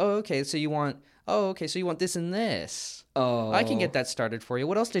it. Oh, okay, so you want this and this. Oh, I can get that started for you.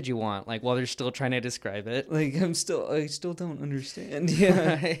 What else did you want? Like while they're still trying to describe it. Like I still don't understand.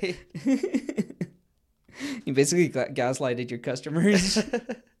 Yeah. Right? You basically gaslighted your customers.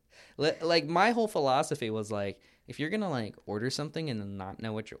 Like my whole philosophy was like, if you're gonna like order something and then not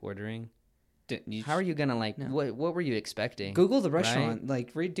know what you're ordering, how are you gonna like? No. What were you expecting? Google the restaurant.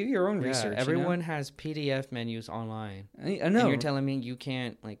 Right? Like, do your own research. Everyone has PDF menus online. I know. And you're telling me you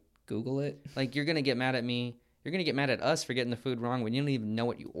can't like Google it. Like you're gonna get mad at me. You're gonna get mad at us for getting the food wrong when you don't even know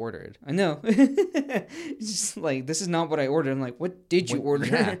what you ordered. I know. It's just like, this is not what I ordered. I'm like, what did you order?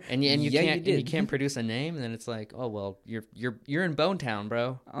 Yeah. And you Yeah, can't you and you did. can't produce a name, and then it's like, oh well, you're in Bone Town,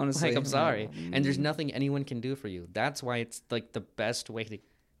 bro. Honestly, Like I'm sorry, and there's nothing anyone can do for you. That's why it's like the best way to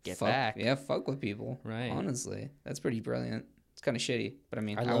get back. Yeah, fuck with people. Right. Honestly, that's pretty brilliant. It's kind of shitty, but I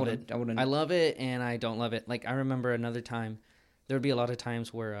mean, I love it. I wouldn't. I love it, and I don't love it. Like I remember another time, there would be a lot of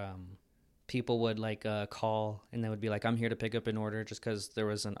times where people would like call and they would be like, I'm here to pick up an order, just because there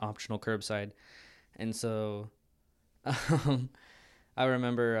was an optional curbside. And so I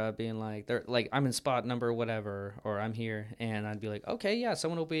remember being like, they're like, I'm in spot number whatever, or I'm here, and I'd be like, okay, yeah,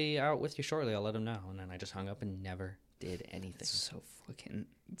 someone will be out with you shortly, I'll let them know. And then I just hung up and never did anything. So fucking,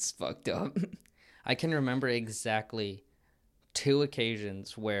 it's fucked up. I can remember exactly 2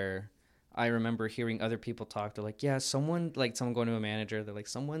 occasions where I remember hearing other people talk. They're like, yeah, someone going to a manager. They're like,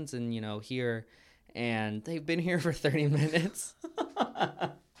 someone's in, here, and they've been here for 30 minutes.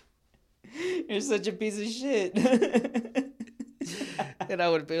 You're such a piece of shit. And I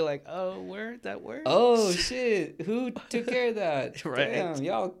would be like, oh, that works. Oh, shit. Who took care of that? Right. Damn,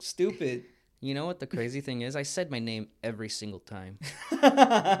 y'all stupid. You know what the crazy thing is? I said my name every single time.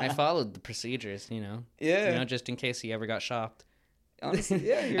 I followed the procedures, Yeah. just in case he ever got shopped. Honestly,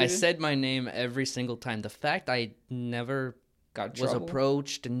 yeah. I said my name every single time. The fact I never got was trouble.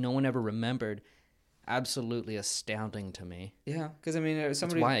 approached and no one ever remembered, absolutely astounding to me. Yeah, because I mean, That's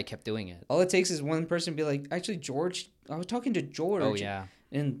why I kept doing it. all it takes is one person to be like, actually, George, I was talking to George. Oh yeah,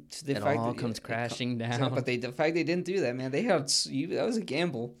 and the it fact all that comes crashing Yeah, down. but the fact they didn't do that, man, that was a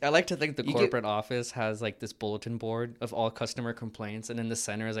gamble. I like to think the You corporate office has like this bulletin board of all customer complaints, and in the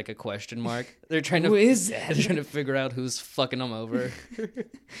center is like a question mark. They're trying Who to is that? They're trying to figure out who's fucking them over.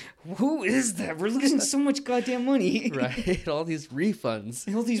 Who is that? We're losing so much goddamn money. Right, all these refunds.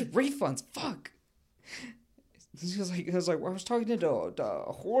 And all these refunds. Fuck. He was like, I was talking to the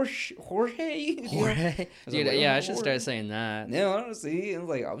Jorge. Jorge. Dude, like, yeah, oh, I should Jorge. start saying that. No, honestly, and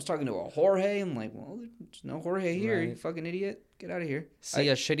like I was talking to a Jorge. I'm like, well, there's no Jorge here. You Right. fucking idiot. Get out of here. See,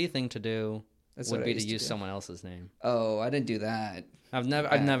 a shitty thing to do That's would what I be to used use do. someone else's name. Oh, I didn't do that. I've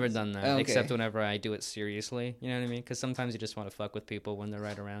never done that, Okay. except whenever I do it seriously. You know what I mean? Because sometimes you just want to fuck with people when they're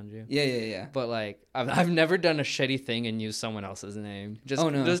right around you. Yeah. But like, I've never done a shitty thing and used someone else's name, just Oh,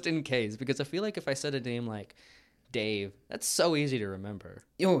 no. just in case. Because I feel like if I said a name like Dave, that's so easy to remember.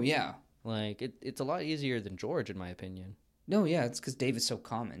 Oh, yeah. Like it's a lot easier than George, in my opinion. No, yeah, it's because Dave is so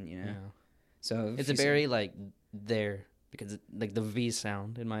common, you know. Yeah, So it's a very like there because like the V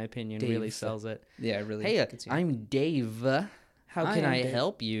sound, in my opinion, really Dave. sells it. yeah, really. Hey, gets you. I'm Dave. How Hi, can I'm I Dave.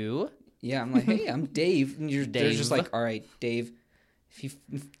 help you? Yeah, I'm like, hey, I'm Dave. And they're just Dave. like, all right, Dave. If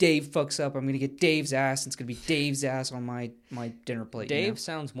Dave fucks up, I'm gonna get Dave's ass. And it's gonna be Dave's ass on my dinner plate. you Dave know?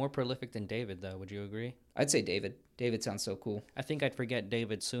 sounds more prolific than David, though. Would you agree? I'd say David. David sounds so cool. I think I'd forget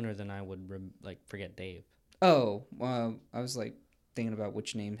David sooner than I would forget Dave. Oh, I was like thinking about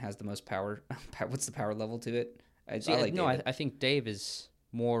which name has the most power. What's the power level to it? I like David. I think Dave is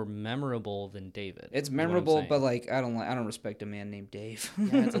more memorable than David. It's is what I'm memorable, saying. but like I don't respect a man named Dave.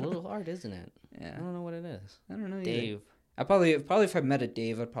 yeah, it's a little hard, isn't it? Yeah, I don't know what it is. I don't know either. Dave. I probably if I met a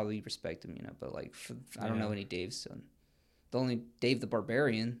Dave, I'd probably respect him, But like, I don't Yeah. know any Daves. So the only Dave the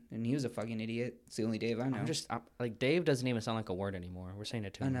Barbarian, and he was a fucking idiot. It's the only Dave I know. Like Dave doesn't even sound like a word anymore. We're saying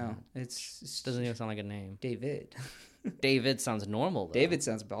it too. I know much. it's Doesn't even sound like a name. David. David sounds normal though. David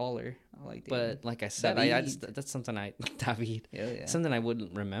sounds baller. I like David. But like I said, that's something David. Yeah. Something I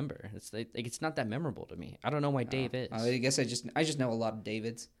wouldn't remember. It's not that memorable to me. I don't know why Dave is. I guess I just know a lot of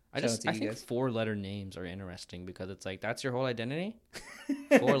Davids. I Shout out to you think guys. 4-letter names are interesting because it's like that's your whole identity.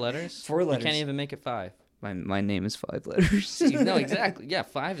 4 letters. 4 letters. You can't even make it 5. My name is 5 letters. No, exactly. Yeah,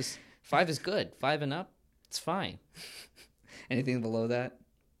 5 is good. 5 and up, it's fine. Anything below that?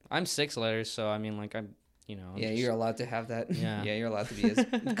 I'm 6 letters, so I mean, like I'm Yeah, just- you're allowed to have that. Yeah. Yeah, you're allowed to be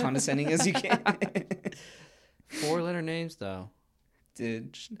as condescending as you can. 4-letter names though,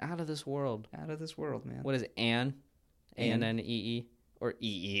 Dude, just out of this world. out of this world, man. What is it? Anne? Ann. A-N-N-E-E or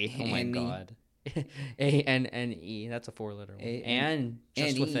E-E? Oh my Annie. god. A-N-N-E. That's a 4-letter one. Anne,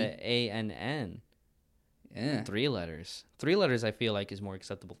 just with Annie. a A-N-N. Yeah. 3 letters. 3 letters I feel like is more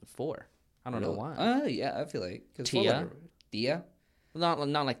acceptable than 4. I don't know why. Yeah, I feel like. 'Cause Tia? Tia? Not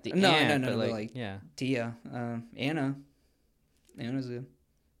like the No, Anne, no, but but like, like- yeah. Tia. Anna. Anna's good.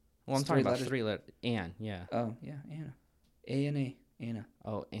 Well, I'm It's talking 3 about letters. 3 letters. Anne, yeah. Oh, yeah, Anna. A-N-A. Anna.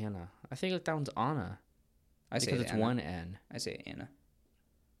 Oh, Anna. I think like that one's Anna I say because it's Anna. one N. I say Anna.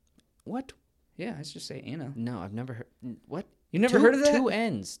 What? Yeah, I just say Anna. No, I've never heard. What? You never heard of that? 2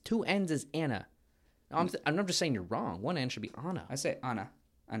 N's. 2 N's is Anna. No, I'm just saying you're wrong. 1 N should be Anna. I say Anna.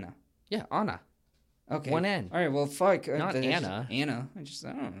 Anna. Yeah, Anna. Okay. 1 N. All right, well, fuck. Not then it's Anna. Anna. I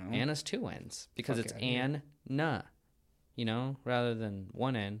don't know. Anna's 2 N's because Fuck it's outta here. Anna. Rather than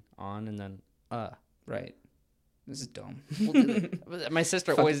 1 N on and then Right. This is dumb. My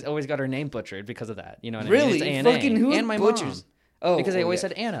sister always got her name butchered because of that. You know what I Really? mean? It's A&A. Fucking who and my butchers? mom. Oh, Because they always yeah.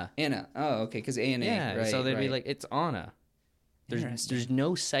 said Anna. Anna. Oh, okay, because A and A. Yeah, right, so they'd be right. like, it's Anna. Interesting. There's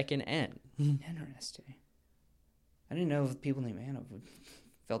no second N. Interesting. I didn't know if people named Anna would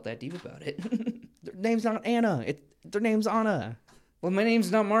felt that deep about it. Their name's not Anna. Their name's Anna. Well, my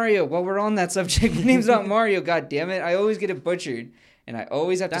name's not Mario. While we're on that subject, my name's not Mario. God damn it! I always get it butchered, and I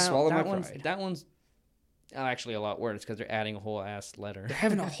always have to swallow my pride. That one's actually a lot worse because they're adding a whole ass letter. They're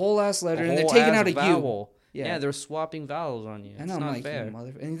having a whole ass letter, A and they're whole taking ass out a U. vowel. Yeah. Yeah, they're swapping vowels on you. I It's know, I'm not like, fair. you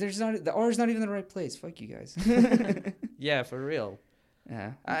mother. And there's not the R is not even in the right place. Fuck you guys. Yeah, for real.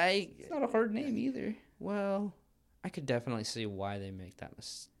 Yeah, I it's not a hard name either. Well, I could definitely see why they make that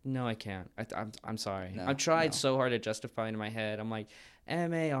mistake. No, I can't. I'm sorry. No, I've tried no. so hard to justify in my head. I'm like,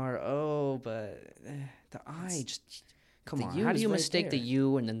 M-A-R-O, but the I just... Come The on. U How do is you right mistake the there.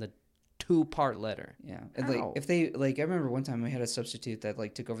 U and then the 2-part letter? Yeah, and How? like if they like, I remember one time we had a substitute that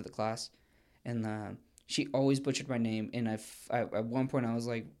like took over the class, and she always butchered my name. And at one point I was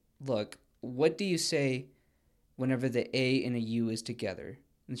like, "Look, what do you say whenever the A and a U is together?"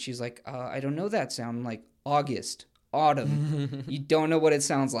 And she's like, "I don't know that sound." I'm like, August, autumn. You don't know what it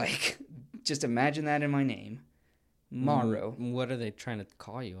sounds like. Just imagine that in my name, Maro, What are they trying to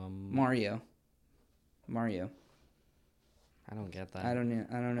call you? Mario. I don't get that. I don't know.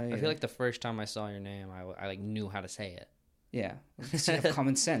 I Either. feel like the first time I saw your name, I like knew how to say it. Yeah, because you have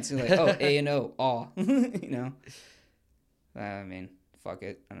common sense. You're like, oh, A and O, aw, I mean, fuck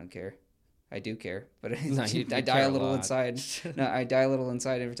it, I don't care. I do care, but No, I you die care a a little lot. inside. No, I die a little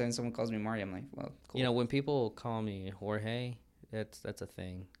inside every time someone calls me Mario. I'm like, well, cool. You know, when people call me Jorge, that's a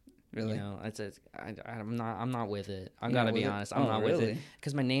thing. Really? You know, I'm not with it. I'm You're gotta not be with it? honest. I'm Oh, not with really? it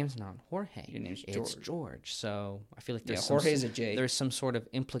because my name's not Jorge. Your name's It's George. George. So I feel like Yeah, there's Jorge's a J. there's some sort of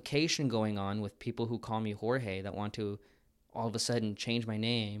implication going on with people who call me Jorge that want to all of a sudden change my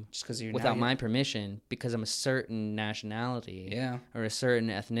name Just because you're without now, my permission because I'm a certain nationality Yeah, or a certain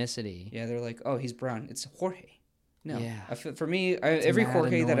ethnicity. yeah. They're like, oh, he's brown. It's Jorge. No, Yeah. for me, It's every mad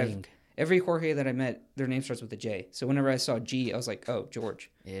Jorge annoying. every Jorge that I met, their name starts with a J. So whenever I saw G, I was like, oh, George.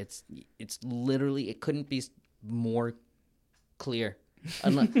 It's literally, it couldn't be more clear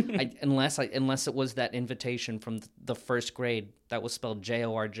unless it was that invitation from the first grade that was spelled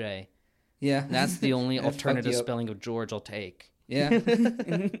Jorj. Yeah, That's the only That fucked alternative you up. spelling of George I'll take. Yeah.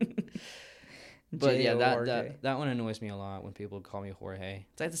 But yeah, J-O-R-J. that one annoys me a lot when people call me Jorge.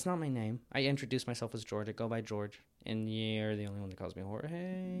 That's not my name. I introduce myself as George. I go by George, and you're the only one that calls me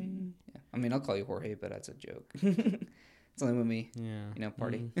Jorge. Yeah. I mean, I'll call you Jorge, but that's a joke. It's only when we, Yeah,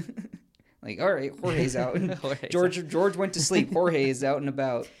 party. Like, all right, Jorge's out. Jorge's George went to sleep. Jorge is out and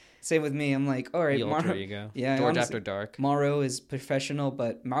about. Same with me. I'm like, all right, The alter ego. Yeah, George honestly, After Dark. Morrow is professional,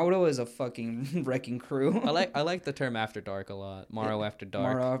 but Mauro is a fucking wrecking crew. I like the term After Dark a lot. Morrow After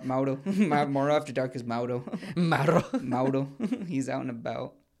Dark. Mauro After Dark is Mauro. Mauro. Mauro. He's out and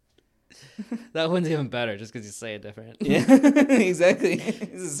about. That one's even better just because you say it different. Yeah, exactly.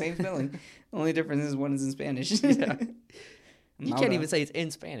 It's the same spelling. Only difference is one is in Spanish. Yeah. You Mauro. can't even say it's in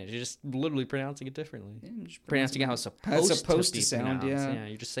Spanish. You're just literally pronouncing it differently. Yeah, just Pronouncing it how it's supposed to be sound. pronounced. Yeah. Yeah,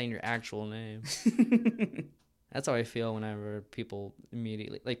 you're just saying your actual name. That's how I feel whenever people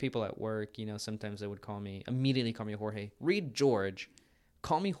immediately, like people at work, you know, sometimes they would immediately call me Jorge. Read George.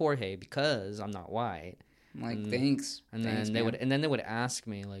 Call me Jorge because I'm not white. I'm like, thanks. And Thanks, then they would ask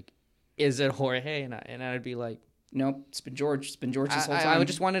me like, is it Jorge? And I'd be like, nope, it's been George. It's been George this whole time.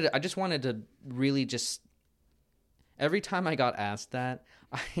 I just wanted to really just, every time I got asked that,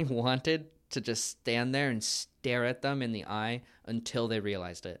 I wanted to just stand there and stare at them in the eye until they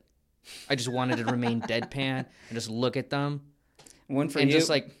realized it. I just wanted to remain deadpan and just look at them. One for and you. just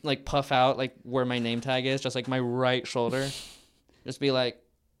like puff out like where my name tag is, just like my right shoulder. Just be like,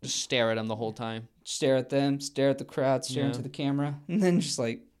 just stare at them the whole time. Stare at them, stare at the crowd, stare into the camera, and then just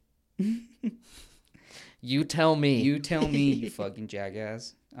like, you tell me, you fucking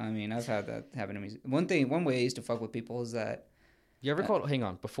jackass. I mean, I've had that happen to me. One way is to fuck with people is that. You ever called? Hang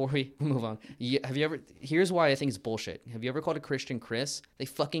on, before we move on. Have you ever? Here's why I think it's bullshit. Have you ever called a Christian Chris? They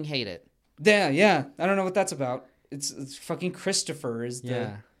fucking hate it. Yeah. I don't know what that's about. It's fucking Christopher is the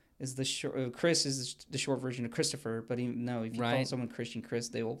Yeah. is the short. Chris is the short version of Christopher. But if you call someone Christian Chris,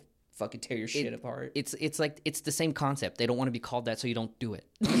 they will fucking tear your shit apart. It's like it's the same concept. They don't want to be called that, so you don't do it.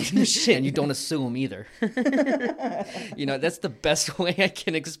 Shit, and you don't assume either. You know, that's the best way I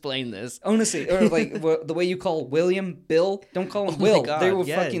can explain this. Honestly, or like the way you call William Bill, don't call him Will. God, they were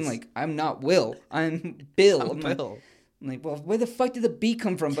yes. fucking like, I'm not Will, I'm Bill. I'm Bill. I'm like, well, where the fuck did the B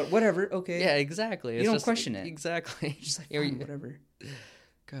come from? But whatever, okay. Yeah, exactly. You don't question it. Exactly. Just like, fine, whatever.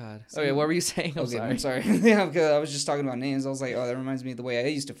 God. Okay, what were you saying? I'm sorry. Yeah, because I was just talking about names. I was like, oh, that reminds me of the way I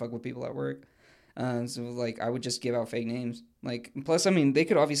used to fuck with people at work. So like, I would just give out fake names. Like, plus, I mean, they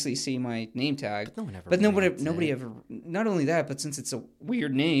could obviously see my name tag. But nobody ever. Not only that, but since it's a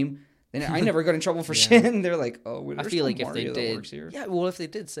weird name, then I never got in trouble for shit. And they're like, oh, I feel like Mario if they works here. yeah, well, if they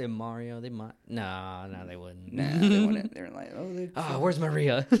did say Mario, they might. No, they wouldn't. Nah, they wouldn't. They're like, where's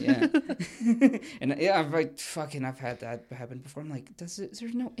Maria? Yeah. And yeah, I've had that happen before. I'm like, there's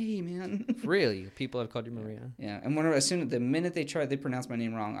no A, man. Really? People have called you Maria? Yeah. And the minute they pronounce my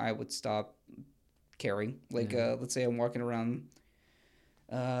name wrong, I would stop caring. Like, let's say I'm walking around.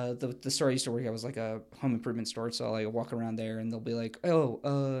 The store I used to work at was like a home improvement store, so I walk around there and they'll be like,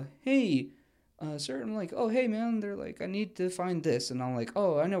 oh, hey, sir. I'm like, oh, hey, man. They're like, I need to find this. And I'm like,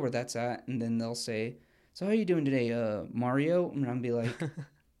 oh, I know where that's at. And then they'll say, so how are you doing today, Mario? And I'll be like,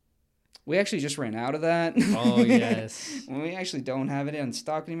 we actually just ran out of that. Oh, yes. We actually don't have it in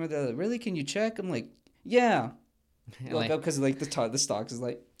stock anymore. They're like, really? Can you check? I'm like, yeah. Look up because like the stocks is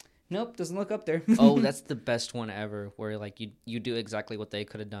like, nope, doesn't look up there. Oh, that's the best one ever, where like you do exactly what they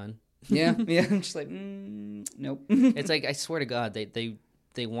could have done. Yeah. I'm just like, nope. It's like, I swear to God,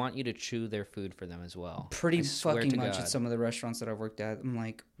 they want you to chew their food for them as well. Pretty fucking much at some of the restaurants that I've worked at. I'm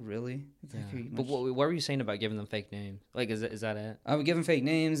like, really? Yeah. But what were you saying about giving them fake names? Like, is that it? I would give them fake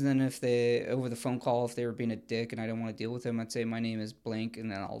names, and then if they, over the phone call, if they were being a dick and I don't want to deal with them, I'd say, my name is blank,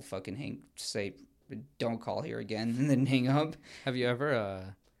 and then I'll fucking say, don't call here again, and then hang up. Have you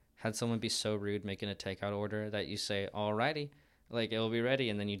ever had someone be so rude making a takeout order that you say, alrighty, like it'll be ready,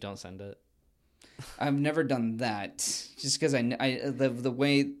 and then you don't send it? I've never done that, just because I know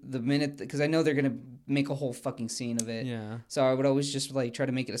they're gonna make a whole fucking scene of it. Yeah. So I would always just like try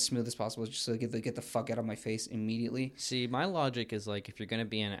to make it as smooth as possible, just so they get the fuck out of my face immediately. See, my logic is like, if you're gonna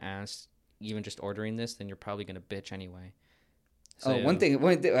be an ass, even just ordering this, then you're probably gonna bitch anyway. So, one thing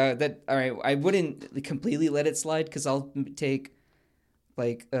that all right, I wouldn't completely let it slide because I'll take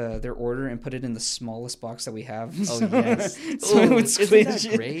like their order and put it in the smallest box that we have. Oh yes. So it would squeeze.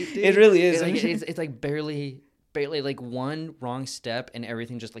 Isn't that great, dude? It really is. It's like barely like one wrong step and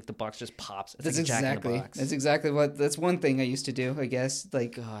everything just like the box just pops. It's that's like Jack in the exactly. Box. That's exactly what. That's one thing I used to do. I guess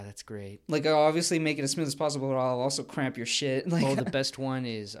like. God, that's great. Like I'll obviously make it as smooth as possible, but I'll also cramp your shit. Like, the best one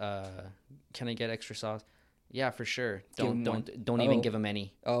is can I get extra sauce? Yeah, for sure. Don't even give them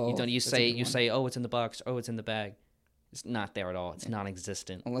any. Oh, you say oh, it's in the box. Oh, it's in the bag. It's not there at all. It's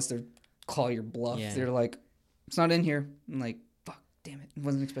non-existent. Unless they call your bluff. Yeah. They're like, it's not in here. I'm like, fuck, damn it. I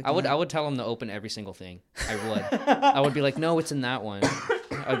wasn't expecting I would tell them to open every single thing. I would. I would be like, no, it's in that one.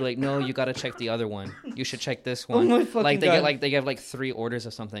 I'd be like, no, you got to check the other one. You should check this one. Oh my fucking like God. they get 3 orders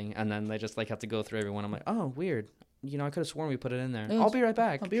of something, and then they just like have to go through every one. I'm like, oh, weird. I could have sworn we put it in there. No, I'll be right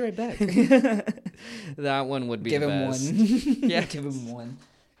back. I'll be right back. That one would be Give the him best. one. Yeah. Give him one.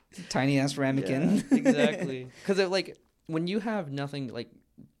 Tiny ass ramekin. Yeah, exactly. Because like when you have nothing, like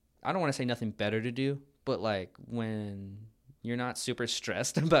I don't want to say nothing better to do, but like when you're not super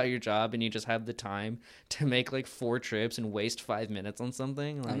stressed about your job and you just have the time to make like 4 trips and waste 5 minutes on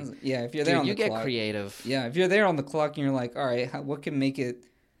something, like Yeah, if you're there dude, on you the get clock. creative. Yeah, if you're there on the clock and you're like, all right, what can make it?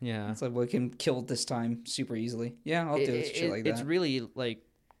 Yeah, It's like what can kill this time super easily. Yeah, I'll do shit like that. It's really like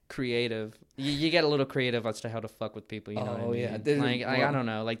creative. You get a little creative as to how to fuck with people. You know what I mean? Yeah. Like I don't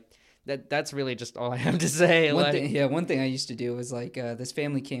know, like that's really just all I have to say. One thing I used to do was like this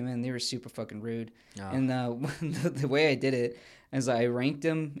family came in, they were super fucking rude, and the way I did it is I ranked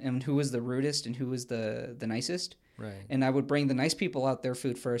them and who was the rudest and who was the nicest. Right. And I would bring the nice people out their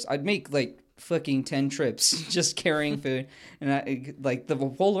food first. I'd make like fucking 10 trips just carrying food, and I like the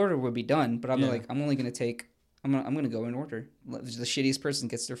whole order would be done. But I'm like, I'm only gonna take. I'm gonna go in order. The shittiest person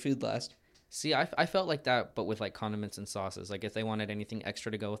gets their food last. See, I felt like that, but with like condiments and sauces. Like if they wanted anything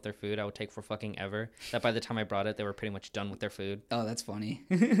extra to go with their food, I would take for fucking ever. That by the time I brought it, they were pretty much done with their food. Oh, that's funny.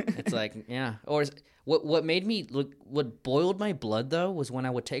 It's like, yeah. Or what made me look, what boiled my blood though, was when I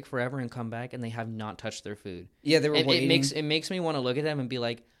would take forever and come back and they have not touched their food. Yeah, they were waiting. It makes me want to look at them and be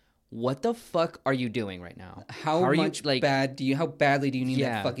like, what the fuck are you doing right now? How badly do you need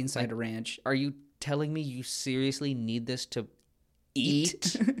that fucking side of ranch? Are you telling me you seriously need this to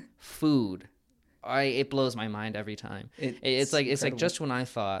eat food? It blows my mind every time. It's like just when I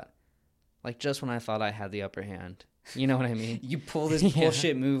thought I had the upper hand. You know what I mean? You pull this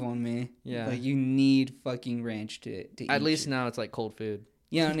bullshit move on me. Yeah. Like you need fucking ranch to eat. At least now it's like cold food.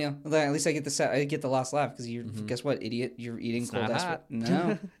 Yeah, no. At least I get the last laugh because you guess what, idiot? You're eating It's cold not ass. hot.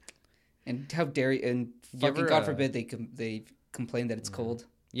 No. And how dare you? And fucking ever, God forbid they complain that it's cold.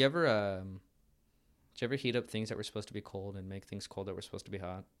 You ever did you ever heat up things that were supposed to be cold and make things cold that were supposed to be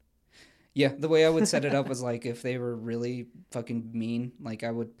hot? Yeah, the way I would set it up was like if they were really fucking mean, like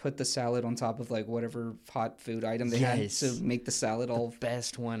I would put the salad on top of like whatever hot food item they had to make the salad all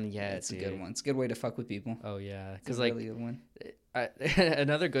best one yet. It's a good one. It's a good way to fuck with people. Oh yeah, because like really good one.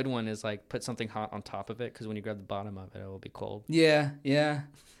 Another good one is like put something hot on top of it because when you grab the bottom of it, it will be cold. Yeah.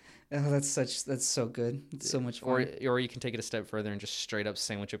 Oh, that's so good. It's so much fun. Or you can take it a step further and just straight up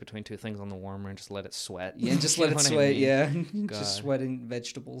sandwich it between two things on the warmer and just let it sweat. Yeah, just let it sweat. Yeah, just sweating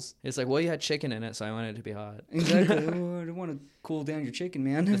vegetables. It's like, well, you had chicken in it, so I wanted it to be hot. Exactly. Oh, I don't want to cool down your chicken,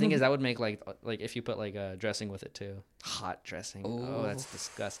 man. The thing is, that would make like if you put like dressing with it too, hot dressing. Oh, that's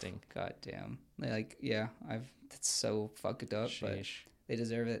disgusting. God damn. That's so fucked up. Sheesh. But they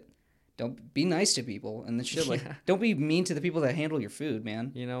deserve it. Don't be nice to people and the shit. Like, don't be mean to the people that handle your food,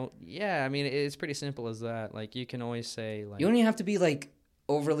 man. I mean, it's pretty simple as that. Like, you can always say, like, you don't even have to be like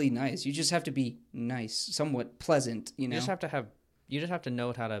overly nice. You just have to be nice, somewhat pleasant. You just have to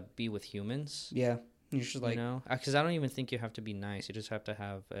know how to be with humans. Yeah, you should like, because I don't even think you have to be nice. You just have to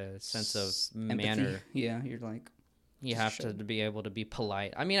have a sense of empathy. Manner. Yeah, you're like. You have to be able to be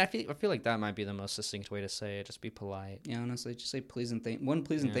polite. I mean, I feel like that might be the most succinct way to say it. Just be polite. Yeah, honestly, just say please and thank. One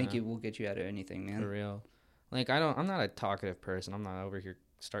please and thank you will get you out of anything, man. For real. Like I'm not a talkative person. I'm not over here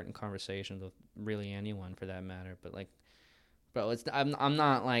starting conversations with really anyone for that matter. But like, bro, I'm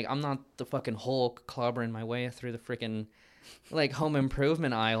not the fucking Hulk clobbering my way through the freaking like home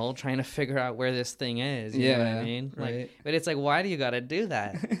improvement aisle trying to figure out where this thing is. You know what I mean? Like, right. But it's like, why do you got to do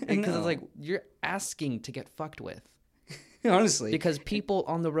that? Because it's like you're asking to get fucked with. Honestly, because people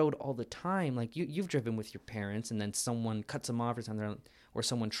on the road all the time, like you've driven with your parents and then someone cuts them off or something, or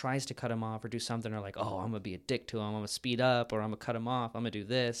someone tries to cut them off or do something, or like, oh, I'm gonna be a dick to them, I'm gonna speed up, or I'm gonna cut them off, I'm gonna do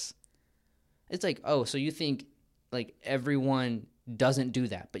this. It's like, oh, so you think like everyone doesn't do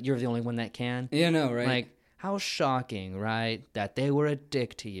that, but you're the only one that can? Yeah, no, right? Like, how shocking, right? That they were a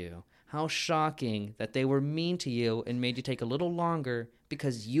dick to you. How shocking that they were mean to you and made you take a little longer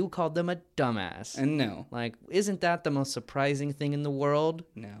because you called them a dumbass. And no. Like, isn't that the most surprising thing in the world?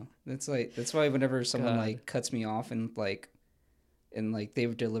 No. That's why whenever someone like cuts me off and they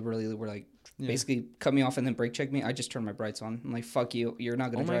deliberately were like basically cut me off and then brake check me, I just turn my brights on. I'm like, fuck you. You're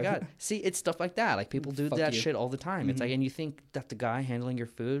not going to drive. Oh my God. See, it's stuff like that. Like, people do that shit all the time. Mm-hmm. It's like, and you think that the guy handling your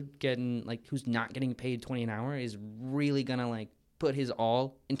food who's not getting paid $20 an hour is really going to like put his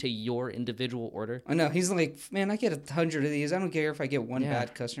all into your individual order? I know. He's like, man, I get 100 of these. I don't care if I get one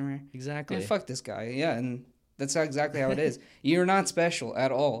bad customer. Exactly. Man, fuck this guy. Yeah, and that's exactly how it is. You're not special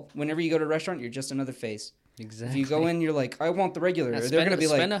at all. Whenever you go to a restaurant, you're just another face. Exactly. If you go in, you're like, I want the regular. They're gonna be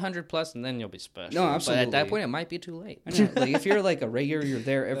like, spend 100 plus, and then you'll be special. No, absolutely. But at that point, it might be too late. I know, like if you're like a regular, you're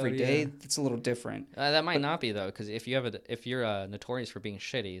there every yeah. day. It's a little different. That might not be though, because if you're notorious for being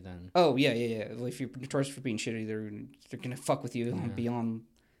shitty, then Oh yeah. Well, if you're notorious for being shitty, they're gonna fuck with you beyond.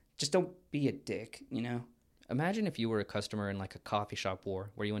 Just don't be a dick, you know. Imagine if you were a customer in like a coffee shop war,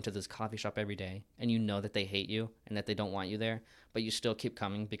 where you went to this coffee shop every day, and you know that they hate you and that they don't want you there, but you still keep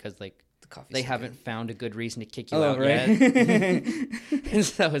coming because like they haven't found a good reason to kick you out yet. And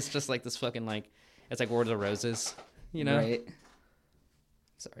so it's just like this fucking like, it's like War of the Roses, you know? Right.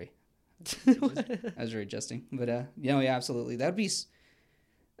 Sorry. I was readjusting. But, yeah, absolutely. That's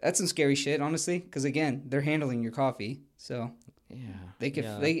some scary shit, honestly, because, again, they're handling your coffee, so... Yeah. They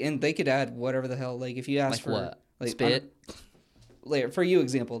could add whatever the hell, like, if you ask like for... what? Like, spit? For you,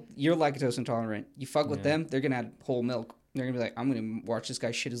 example, you're lactose intolerant. You fuck with them, they're going to add whole milk. They're going to be like, I'm going to watch this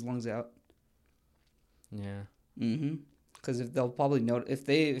guy shit his lungs out. Yeah. Mm-hmm. Because they'll probably know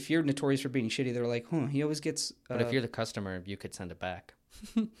if you're notorious for being shitty, they're like, he always gets. But if you're the customer, you could send it back.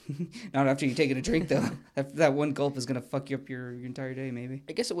 Not after you take it a drink though. That one gulp is gonna fuck you up your entire day, maybe.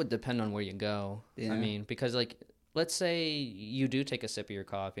 I guess it would depend on where you go. Yeah. I mean, because like, let's say you do take a sip of your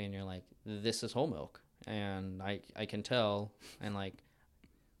coffee and you're like, this is whole milk, and I can tell, and like,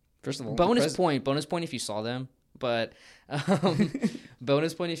 first of all, bonus point if you saw them. But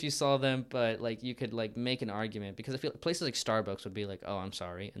bonus point if you saw them, but like you could like make an argument, because I feel places like Starbucks would be like, oh, I'm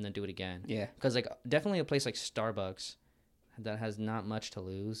sorry, and then do it again. Yeah. Because like definitely a place like Starbucks that has not much to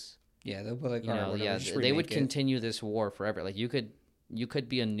lose. Yeah, they'll be like, they would continue this war forever. Like you could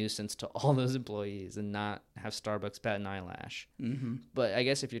be a nuisance to all those employees and not have Starbucks bat an eyelash. Mm-hmm. But I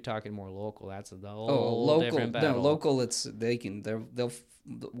guess if you're talking more local, that's the whole different battle. No, local, they'll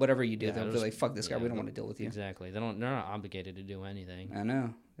whatever you do, they'll be like, fuck this guy, we don't want to deal with you. Exactly. They're not obligated to do anything. I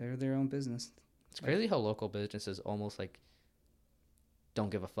know. They're their own business. It's crazy how local businesses almost like don't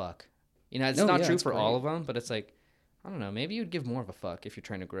give a fuck. You know, it's not true for all of them, but it's like, I don't know, maybe you'd give more of a fuck if you're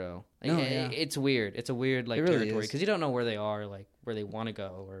trying to grow. Like, it's weird. It's a weird like really territory, because you don't know where they are, like where they want to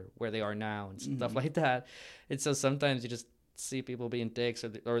go or where they are now and stuff like that. And so sometimes you just see people being dicks,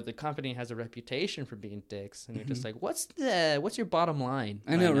 or the company has a reputation for being dicks, and you're just like, what's your bottom line?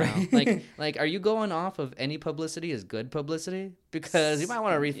 I know, right? like are you going off of any publicity as good publicity? Because you might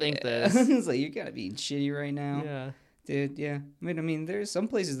want to rethink this. It's like, you gotta be shitty right now. Yeah, dude. Yeah, I mean, there's some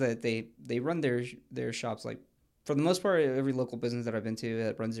places that they run their shops, like, for the most part, every local business that I've been to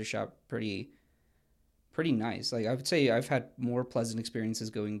that runs their shop pretty nice. Like, I would say I've had more pleasant experiences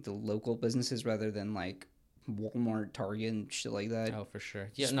going to local businesses rather than like Walmart, Target, and shit like that. Oh, for sure.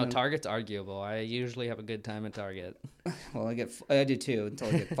 Yeah, no, Target's arguable. I usually have a good time at Target. Well, I do too, until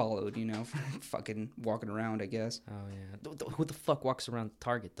I get followed, you know, for fucking walking around, I guess. Oh, yeah. Who the fuck walks around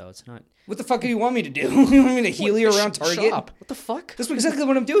Target, though? It's not... What the fuck do you want me to do? You want me to heel you around Target? Shop. What the fuck? That's exactly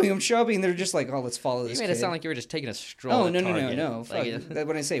what I'm doing. I'm shopping. They're just like, oh, let's follow this You made kid. it sound like you were just taking a stroll at Target. No. Fuck. Like,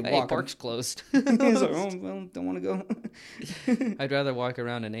 when I say hey, walk... park's closed. He's like, oh, well, don't want to go. I'd rather walk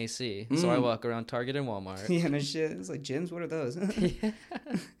around in AC, so I walk around Target and Walmart. Yeah, no shit. It's like, gyms, what are those? Yeah.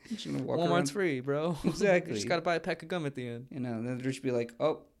 Walmart's free, bro. Exactly. You just gotta buy a pack of gum at the end. You know, then they'll just be like,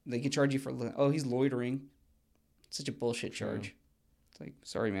 oh, they could charge you for, he's loitering. It's such a bullshit charge. It's like,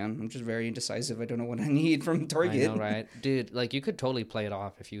 sorry, man, I'm just very indecisive. I don't know what I need from Target. I know, right? Dude, like, you could totally play it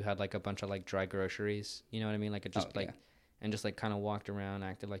off if you had, like, a bunch of, like, dry groceries. You know what I mean? Like, it just, and just, like, kind of walked around,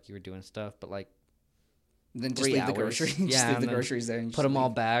 acted like you were doing stuff, but, like, then just leave the groceries. Yeah, leave the groceries there. And put them all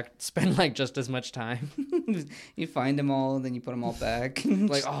back. Spend, like, just as much time. You find them all, and then you put them all back.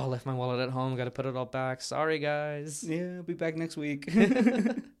 Like, oh, I left my wallet at home. Got to put it all back. Sorry, guys. Yeah, I'll be back next week.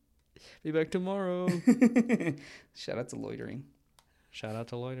 Be back tomorrow. Shout out to loitering. Shout out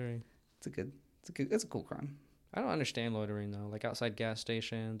to loitering. That's a cool crime. I don't understand loitering though, like outside gas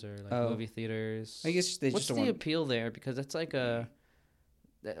stations or like movie theaters. I guess what's the appeal there? Because it's like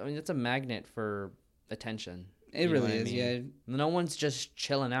it's a magnet for attention. It really is, yeah. No one's just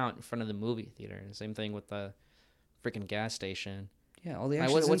chilling out in front of the movie theater. Same thing with the freaking gas station. Yeah, all the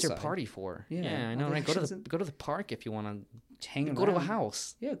action's what's your party for? Yeah, I know, right? Go to the park if you want to hang around. Go to a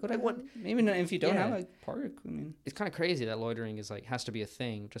house. Yeah, go to what? Maybe not if you don't have a park. I mean, it's kind of crazy that loitering is like has to be a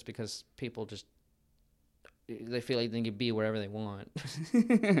thing just because people just they feel like they can be wherever they want.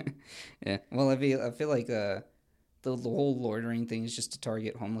 Yeah, well, I feel like the whole loitering thing is just to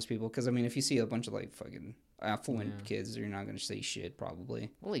target homeless people, because I mean, if you see a bunch of like fucking affluent kids, you're not going to say shit probably.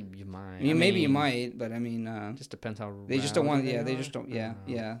 Well, you might. I mean, maybe you might, but I mean, just depends how they just don't want. Yeah, they just don't.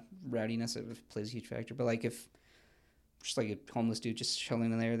 Yeah, rowdiness plays a huge factor. But like if just like a homeless dude just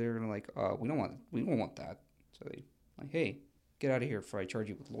chilling in there, they're gonna like, we don't want that. So they like, hey, get out of here before I charge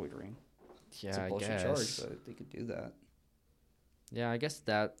you with loitering. Yeah, It's a I bullshit charge, guess. but they could do that. Yeah, I guess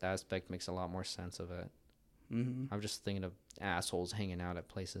that aspect makes a lot more sense of it. Mm-hmm. I'm just thinking of assholes hanging out at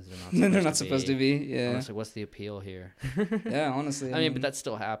places They're not supposed to be. Yeah. Honestly, what's the appeal here? Yeah, honestly. I mean, but that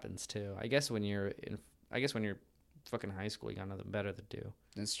still happens too. I guess when you're fucking high school, you got nothing better to do.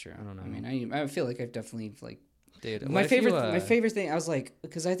 That's true. I don't know. I mean, I feel like I've definitely like Dude, my favorite thing. I was like,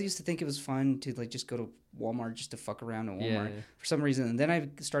 because I used to think it was fun to like just go to Walmart just to fuck around at Walmart for some reason. And then I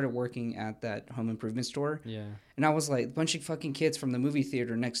started working at that home improvement store. Yeah. And I was like, a bunch of fucking kids from the movie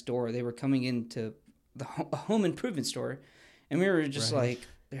theater next door. They were coming into the home improvement store, and we were just like,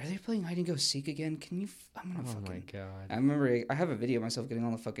 "Are they playing hide and go seek again? Can you? I'm gonna fucking." Oh my god! I remember I have a video of myself getting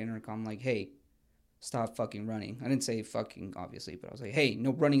on the fucking intercom, like, "Hey, stop fucking running." I didn't say fucking obviously, but I was like, "Hey,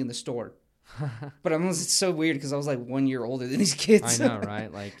 no running in the store." But it's so weird because I was like 1 year older than these kids. I know,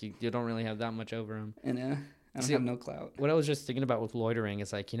 right? Like you don't really have that much over them. And I don't have no clout. What I was just thinking about with loitering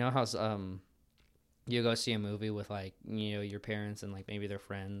is like, you know how you go see a movie with like, you know, your parents and like maybe their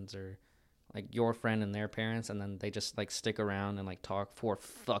friends or like your friend and their parents, and then they just like stick around and like talk for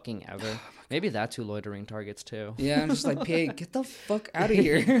fucking ever. Maybe that's who loitering targets too. Yeah, I'm just like, PA, get the fuck out of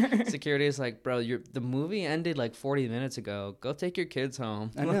here. Security is like, bro, the movie ended like 40 minutes ago. Go take your kids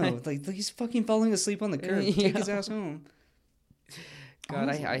home. I know, like he's fucking falling asleep on the curb. Take his ass home. God,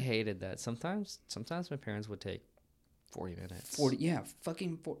 I hated that. Sometimes my parents would take 40 minutes. 40, yeah,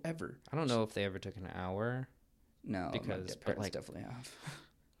 fucking forever. I don't know if they ever took an hour. No, because my parents definitely have.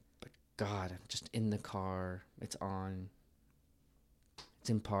 God, I'm just in the car. It's on. It's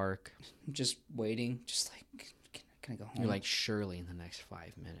in park. Just waiting. Just like, can I go home? You're like, surely in the next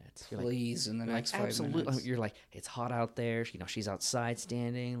 5 minutes. Please, in the next 5 minutes. You're like, it's hot out there. You know, she's outside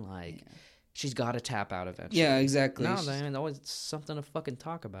standing. Like, she's got to tap out eventually. Yeah, exactly. No, man, always something to fucking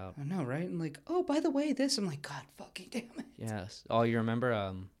talk about. I know, right? I'm like, oh, by the way, this. I'm like, God fucking damn it. Yes. Oh, you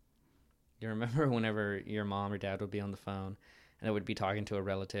remember? You remember whenever your mom or dad would be on the phone? And it would be talking to a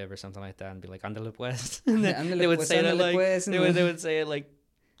relative or something like that, and be like, "Andale pues." And they would say that like they would say it like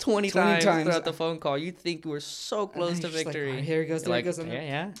 20 times throughout the phone call. You'd think you were so close to victory. Like, here it goes. There it goes.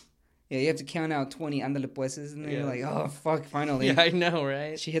 Yeah. Yeah, you have to count out 20 andale pueses, and then you're like, oh, fuck, finally. Yeah, I know,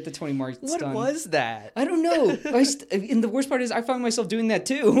 right? She hit the 20 mark. What was that? I don't know. And the worst part is I found myself doing that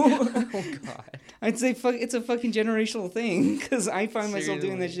too. Oh, God. I'd say it's a fucking generational thing, because I find myself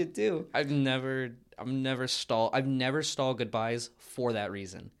doing that shit too. I've never stalled goodbyes for that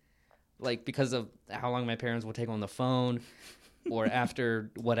reason. Like, because of how long my parents would take on the phone or after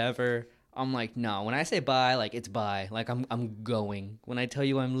whatever. I'm like, no, when I say bye, like it's bye. Like I'm going. When I tell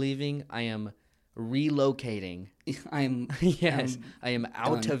you I'm leaving, I am relocating. I am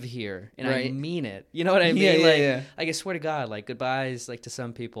out of here. And I mean it. You know what I mean? Yeah. Like I swear to God, like goodbyes, like to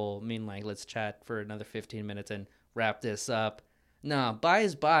some people mean like let's chat for another 15 minutes and wrap this up. No, bye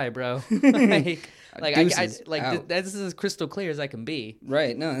is bye, bro. This is as crystal clear as I can be.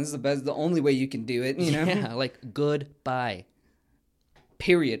 Right. No, this is the only way you can do it, you know? Yeah, like goodbye.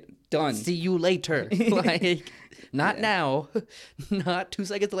 Period. Done. See you later. Like, not now. Not 2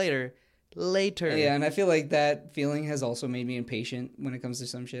 seconds later. Later. Yeah, and I feel like that feeling has also made me impatient when it comes to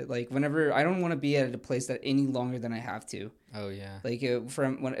some shit. Like, whenever I don't want to be at a place that any longer than I have to. Oh, yeah. Like, if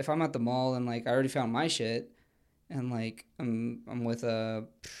I'm at the mall and, like, I already found my shit, and, like, I'm with, I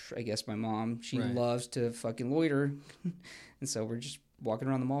guess my mom. She loves to fucking loiter. And so we're just walking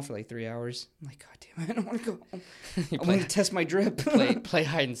around the mall for, like, 3 hours. I'm like, God damn it, I don't want to go home. I want to test my drip. play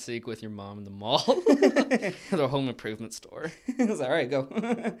hide and seek with your mom in the mall. The home improvement store. I was like, all right,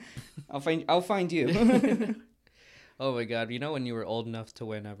 go. I'll find you. Oh, my God. You know when you were old enough to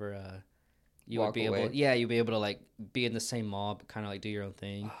whenever you would be away. you'd be able to, like, be in the same mall but kind of, like, do your own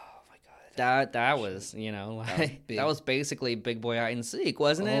thing. That was, you know, like, that was basically big boy hide and seek,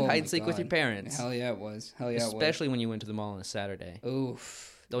 wasn't it? Hide and seek with your parents. Hell yeah, it was. Especially when you went to the mall on a Saturday.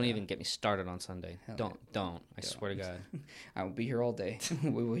 Oof. Don't even get me started on Sunday. Don't. I swear to God. I will be here all day.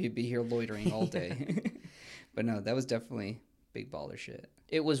 We will be here loitering all day. But no, that was definitely big baller shit.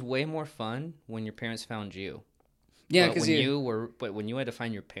 It was way more fun when your parents found you. Yeah, because when you had to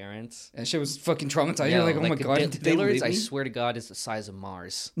find your parents, that shit was fucking traumatizing. You're like, oh my God, did they leave me? I swear to God, is the size of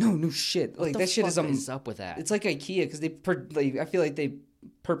Mars. No shit. Like that shit is up with that. It's like IKEA because I feel like they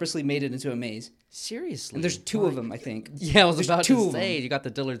purposely made it into a maze. Seriously, and there's 2 of them, I think. Yeah, I was about to say you got the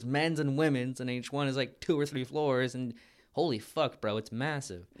Dillard's men's and women's, and each one is like 2 or 3 floors, and holy fuck, bro, it's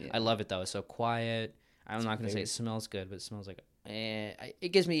massive. Yeah. I love it though. It's so quiet. I'm not gonna say it smells good, but it smells like.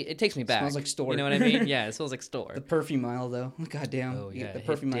 It takes me back. It smells like store. You know what I mean? Yeah, it smells like store. The perfume aisle, though. God damn. Oh yeah, the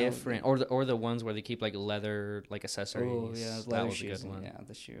perfume aisle. Different. Or the ones where they keep like leather like accessories. Oh yeah, that was a good one. Yeah,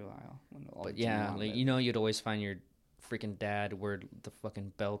 the shoe aisle. But yeah, like, you know, you'd always find your freaking dad where the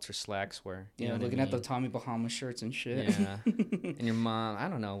fucking belts or slacks were. You know what looking I at the mean? Tommy Bahama shirts and shit. Yeah. And your mom, I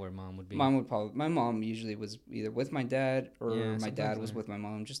don't know where mom would be. My mom usually was either with my dad or Yeah, my dad sometimes was they're- with my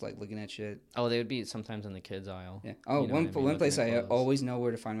mom, just like looking at shit. Oh, they would be sometimes in the kids aisle. Yeah. Oh, You know what I mean? one Looking place at I clothes. always know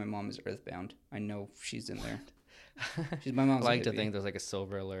where to find my mom is Earthbound. I know she's in there. She's my mom's. I like a to hippie. think there's like a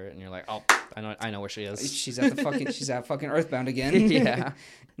silver alert, and you're like, oh, I know where she is. She's at fucking Earthbound again. Yeah.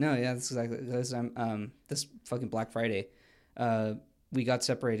 No, yeah, that's exactly this. This fucking Black Friday, we got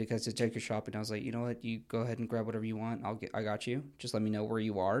separated because to take her shopping. I was like, you know what, you go ahead and grab whatever you want. I got you. Just let me know where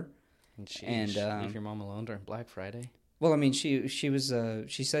you are. And leave your mom alone during Black Friday. Well, I mean, she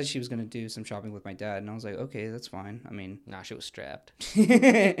said she was gonna do some shopping with my dad, and I was like, okay, that's fine. I mean, Nah, she was strapped.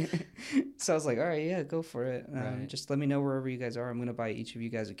 so I was like, all right, yeah, go for it. Right. Just let me know wherever you guys are. I'm gonna buy each of you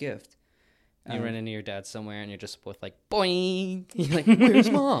guys a gift. You run into your dad somewhere, and you're just both like, boing. You're like, where's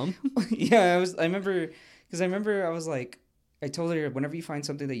mom? Yeah, I remember I was like, I told her whenever you find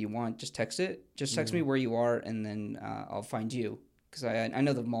something that you want, just text it. Just text me where you are, and then I'll find you because I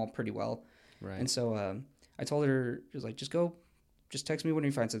know the mall pretty well. Right. And so I told her, she was like, just text me when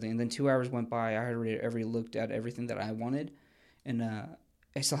you find something. And then 2 hours went by. I had already looked at everything that I wanted, and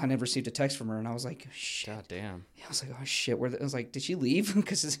I still had never received a text from her. And I was like, shit. God damn. I was like, oh shit. I was like, did she leave?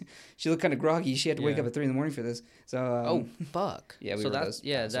 Because she looked kind of groggy. She had to wake up at 3 a.m. for this. So Oh fuck. yeah, we so were that's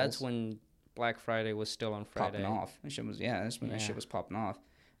those that's assholes. when Black Friday was still on Friday. popping off. That shit was that's when that Yeah. shit was popping off.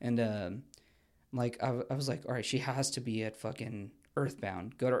 And like I was like, all right, she has to be at fucking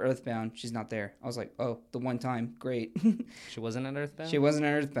Earthbound. Go to Earthbound. She's not there. I was like, oh, the one time, great. She wasn't at Earthbound. She wasn't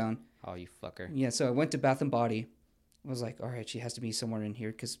at Earthbound. Oh, you fucker. Yeah, so I went to Bath and Body. I was like, all right, she has to be somewhere in here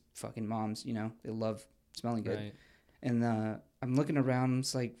because fucking moms, you know, they love smelling good. Right. And I'm looking around.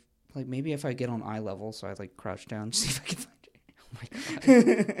 It's like maybe if I get on eye level, so I like crouch down, see if I can find Oh my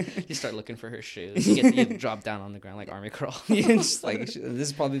god. You start looking for her shoes. You drop down on the ground like army crawl. yeah, just like this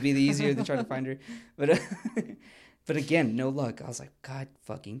would probably be the easier than trying to find her. But but again, no luck. I was like, God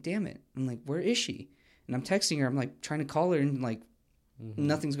fucking damn it. I'm like, where is she? And I'm texting her. I'm like trying to call her and like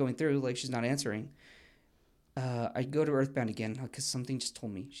nothing's going through. Like she's not answering. I go to Earthbound again because something just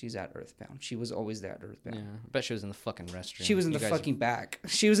told me she's at Earthbound. She was always there at Earthbound. Yeah. I bet she was in the fucking restroom. She was in You the guys- fucking back.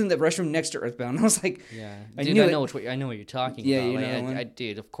 She was in the restroom next to Earthbound. I was like, Yeah. I Dude, knew it. I know what you're talking Yeah, about. you Like, know one. I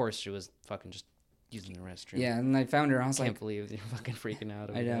did. Of course, she was fucking just using the restroom. yeah. And I found her. I was Can't like, believe you're fucking freaking out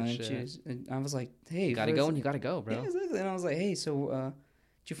over I know. that And shit. and I was like, hey, You gotta what go is and it? you gotta go, bro. Yeah, exactly. And I was like, hey, so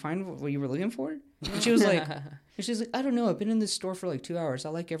did you find what you were looking for? And she was like, I don't know. I've been in this store for like 2 hours. I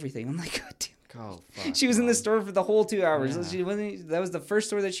like everything. I'm like, God damn. Oh, fuck. She was in the Mom. store for the whole 2 hours. Yeah. She wasn't. That was the first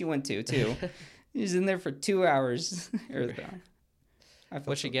store that she went to too. She was in there for 2 hours. Earthbound.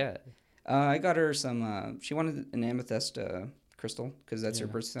 What'd she get? I got her some. She wanted an amethyst crystal because that's her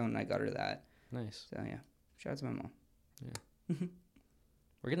Yeah. birthstone. And I got her that. Nice. So yeah, shout out to my mom.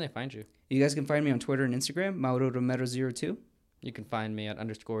 Where can they find you? You guys can find me on Twitter and Instagram, Mauro Romero02. You can find me at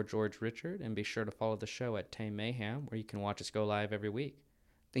 _George Richard, and be sure to follow the show at Tame Mayhem, where you can watch us go live every week.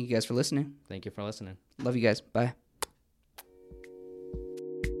 Thank you guys for listening. Thank you for listening. Love you guys. Bye.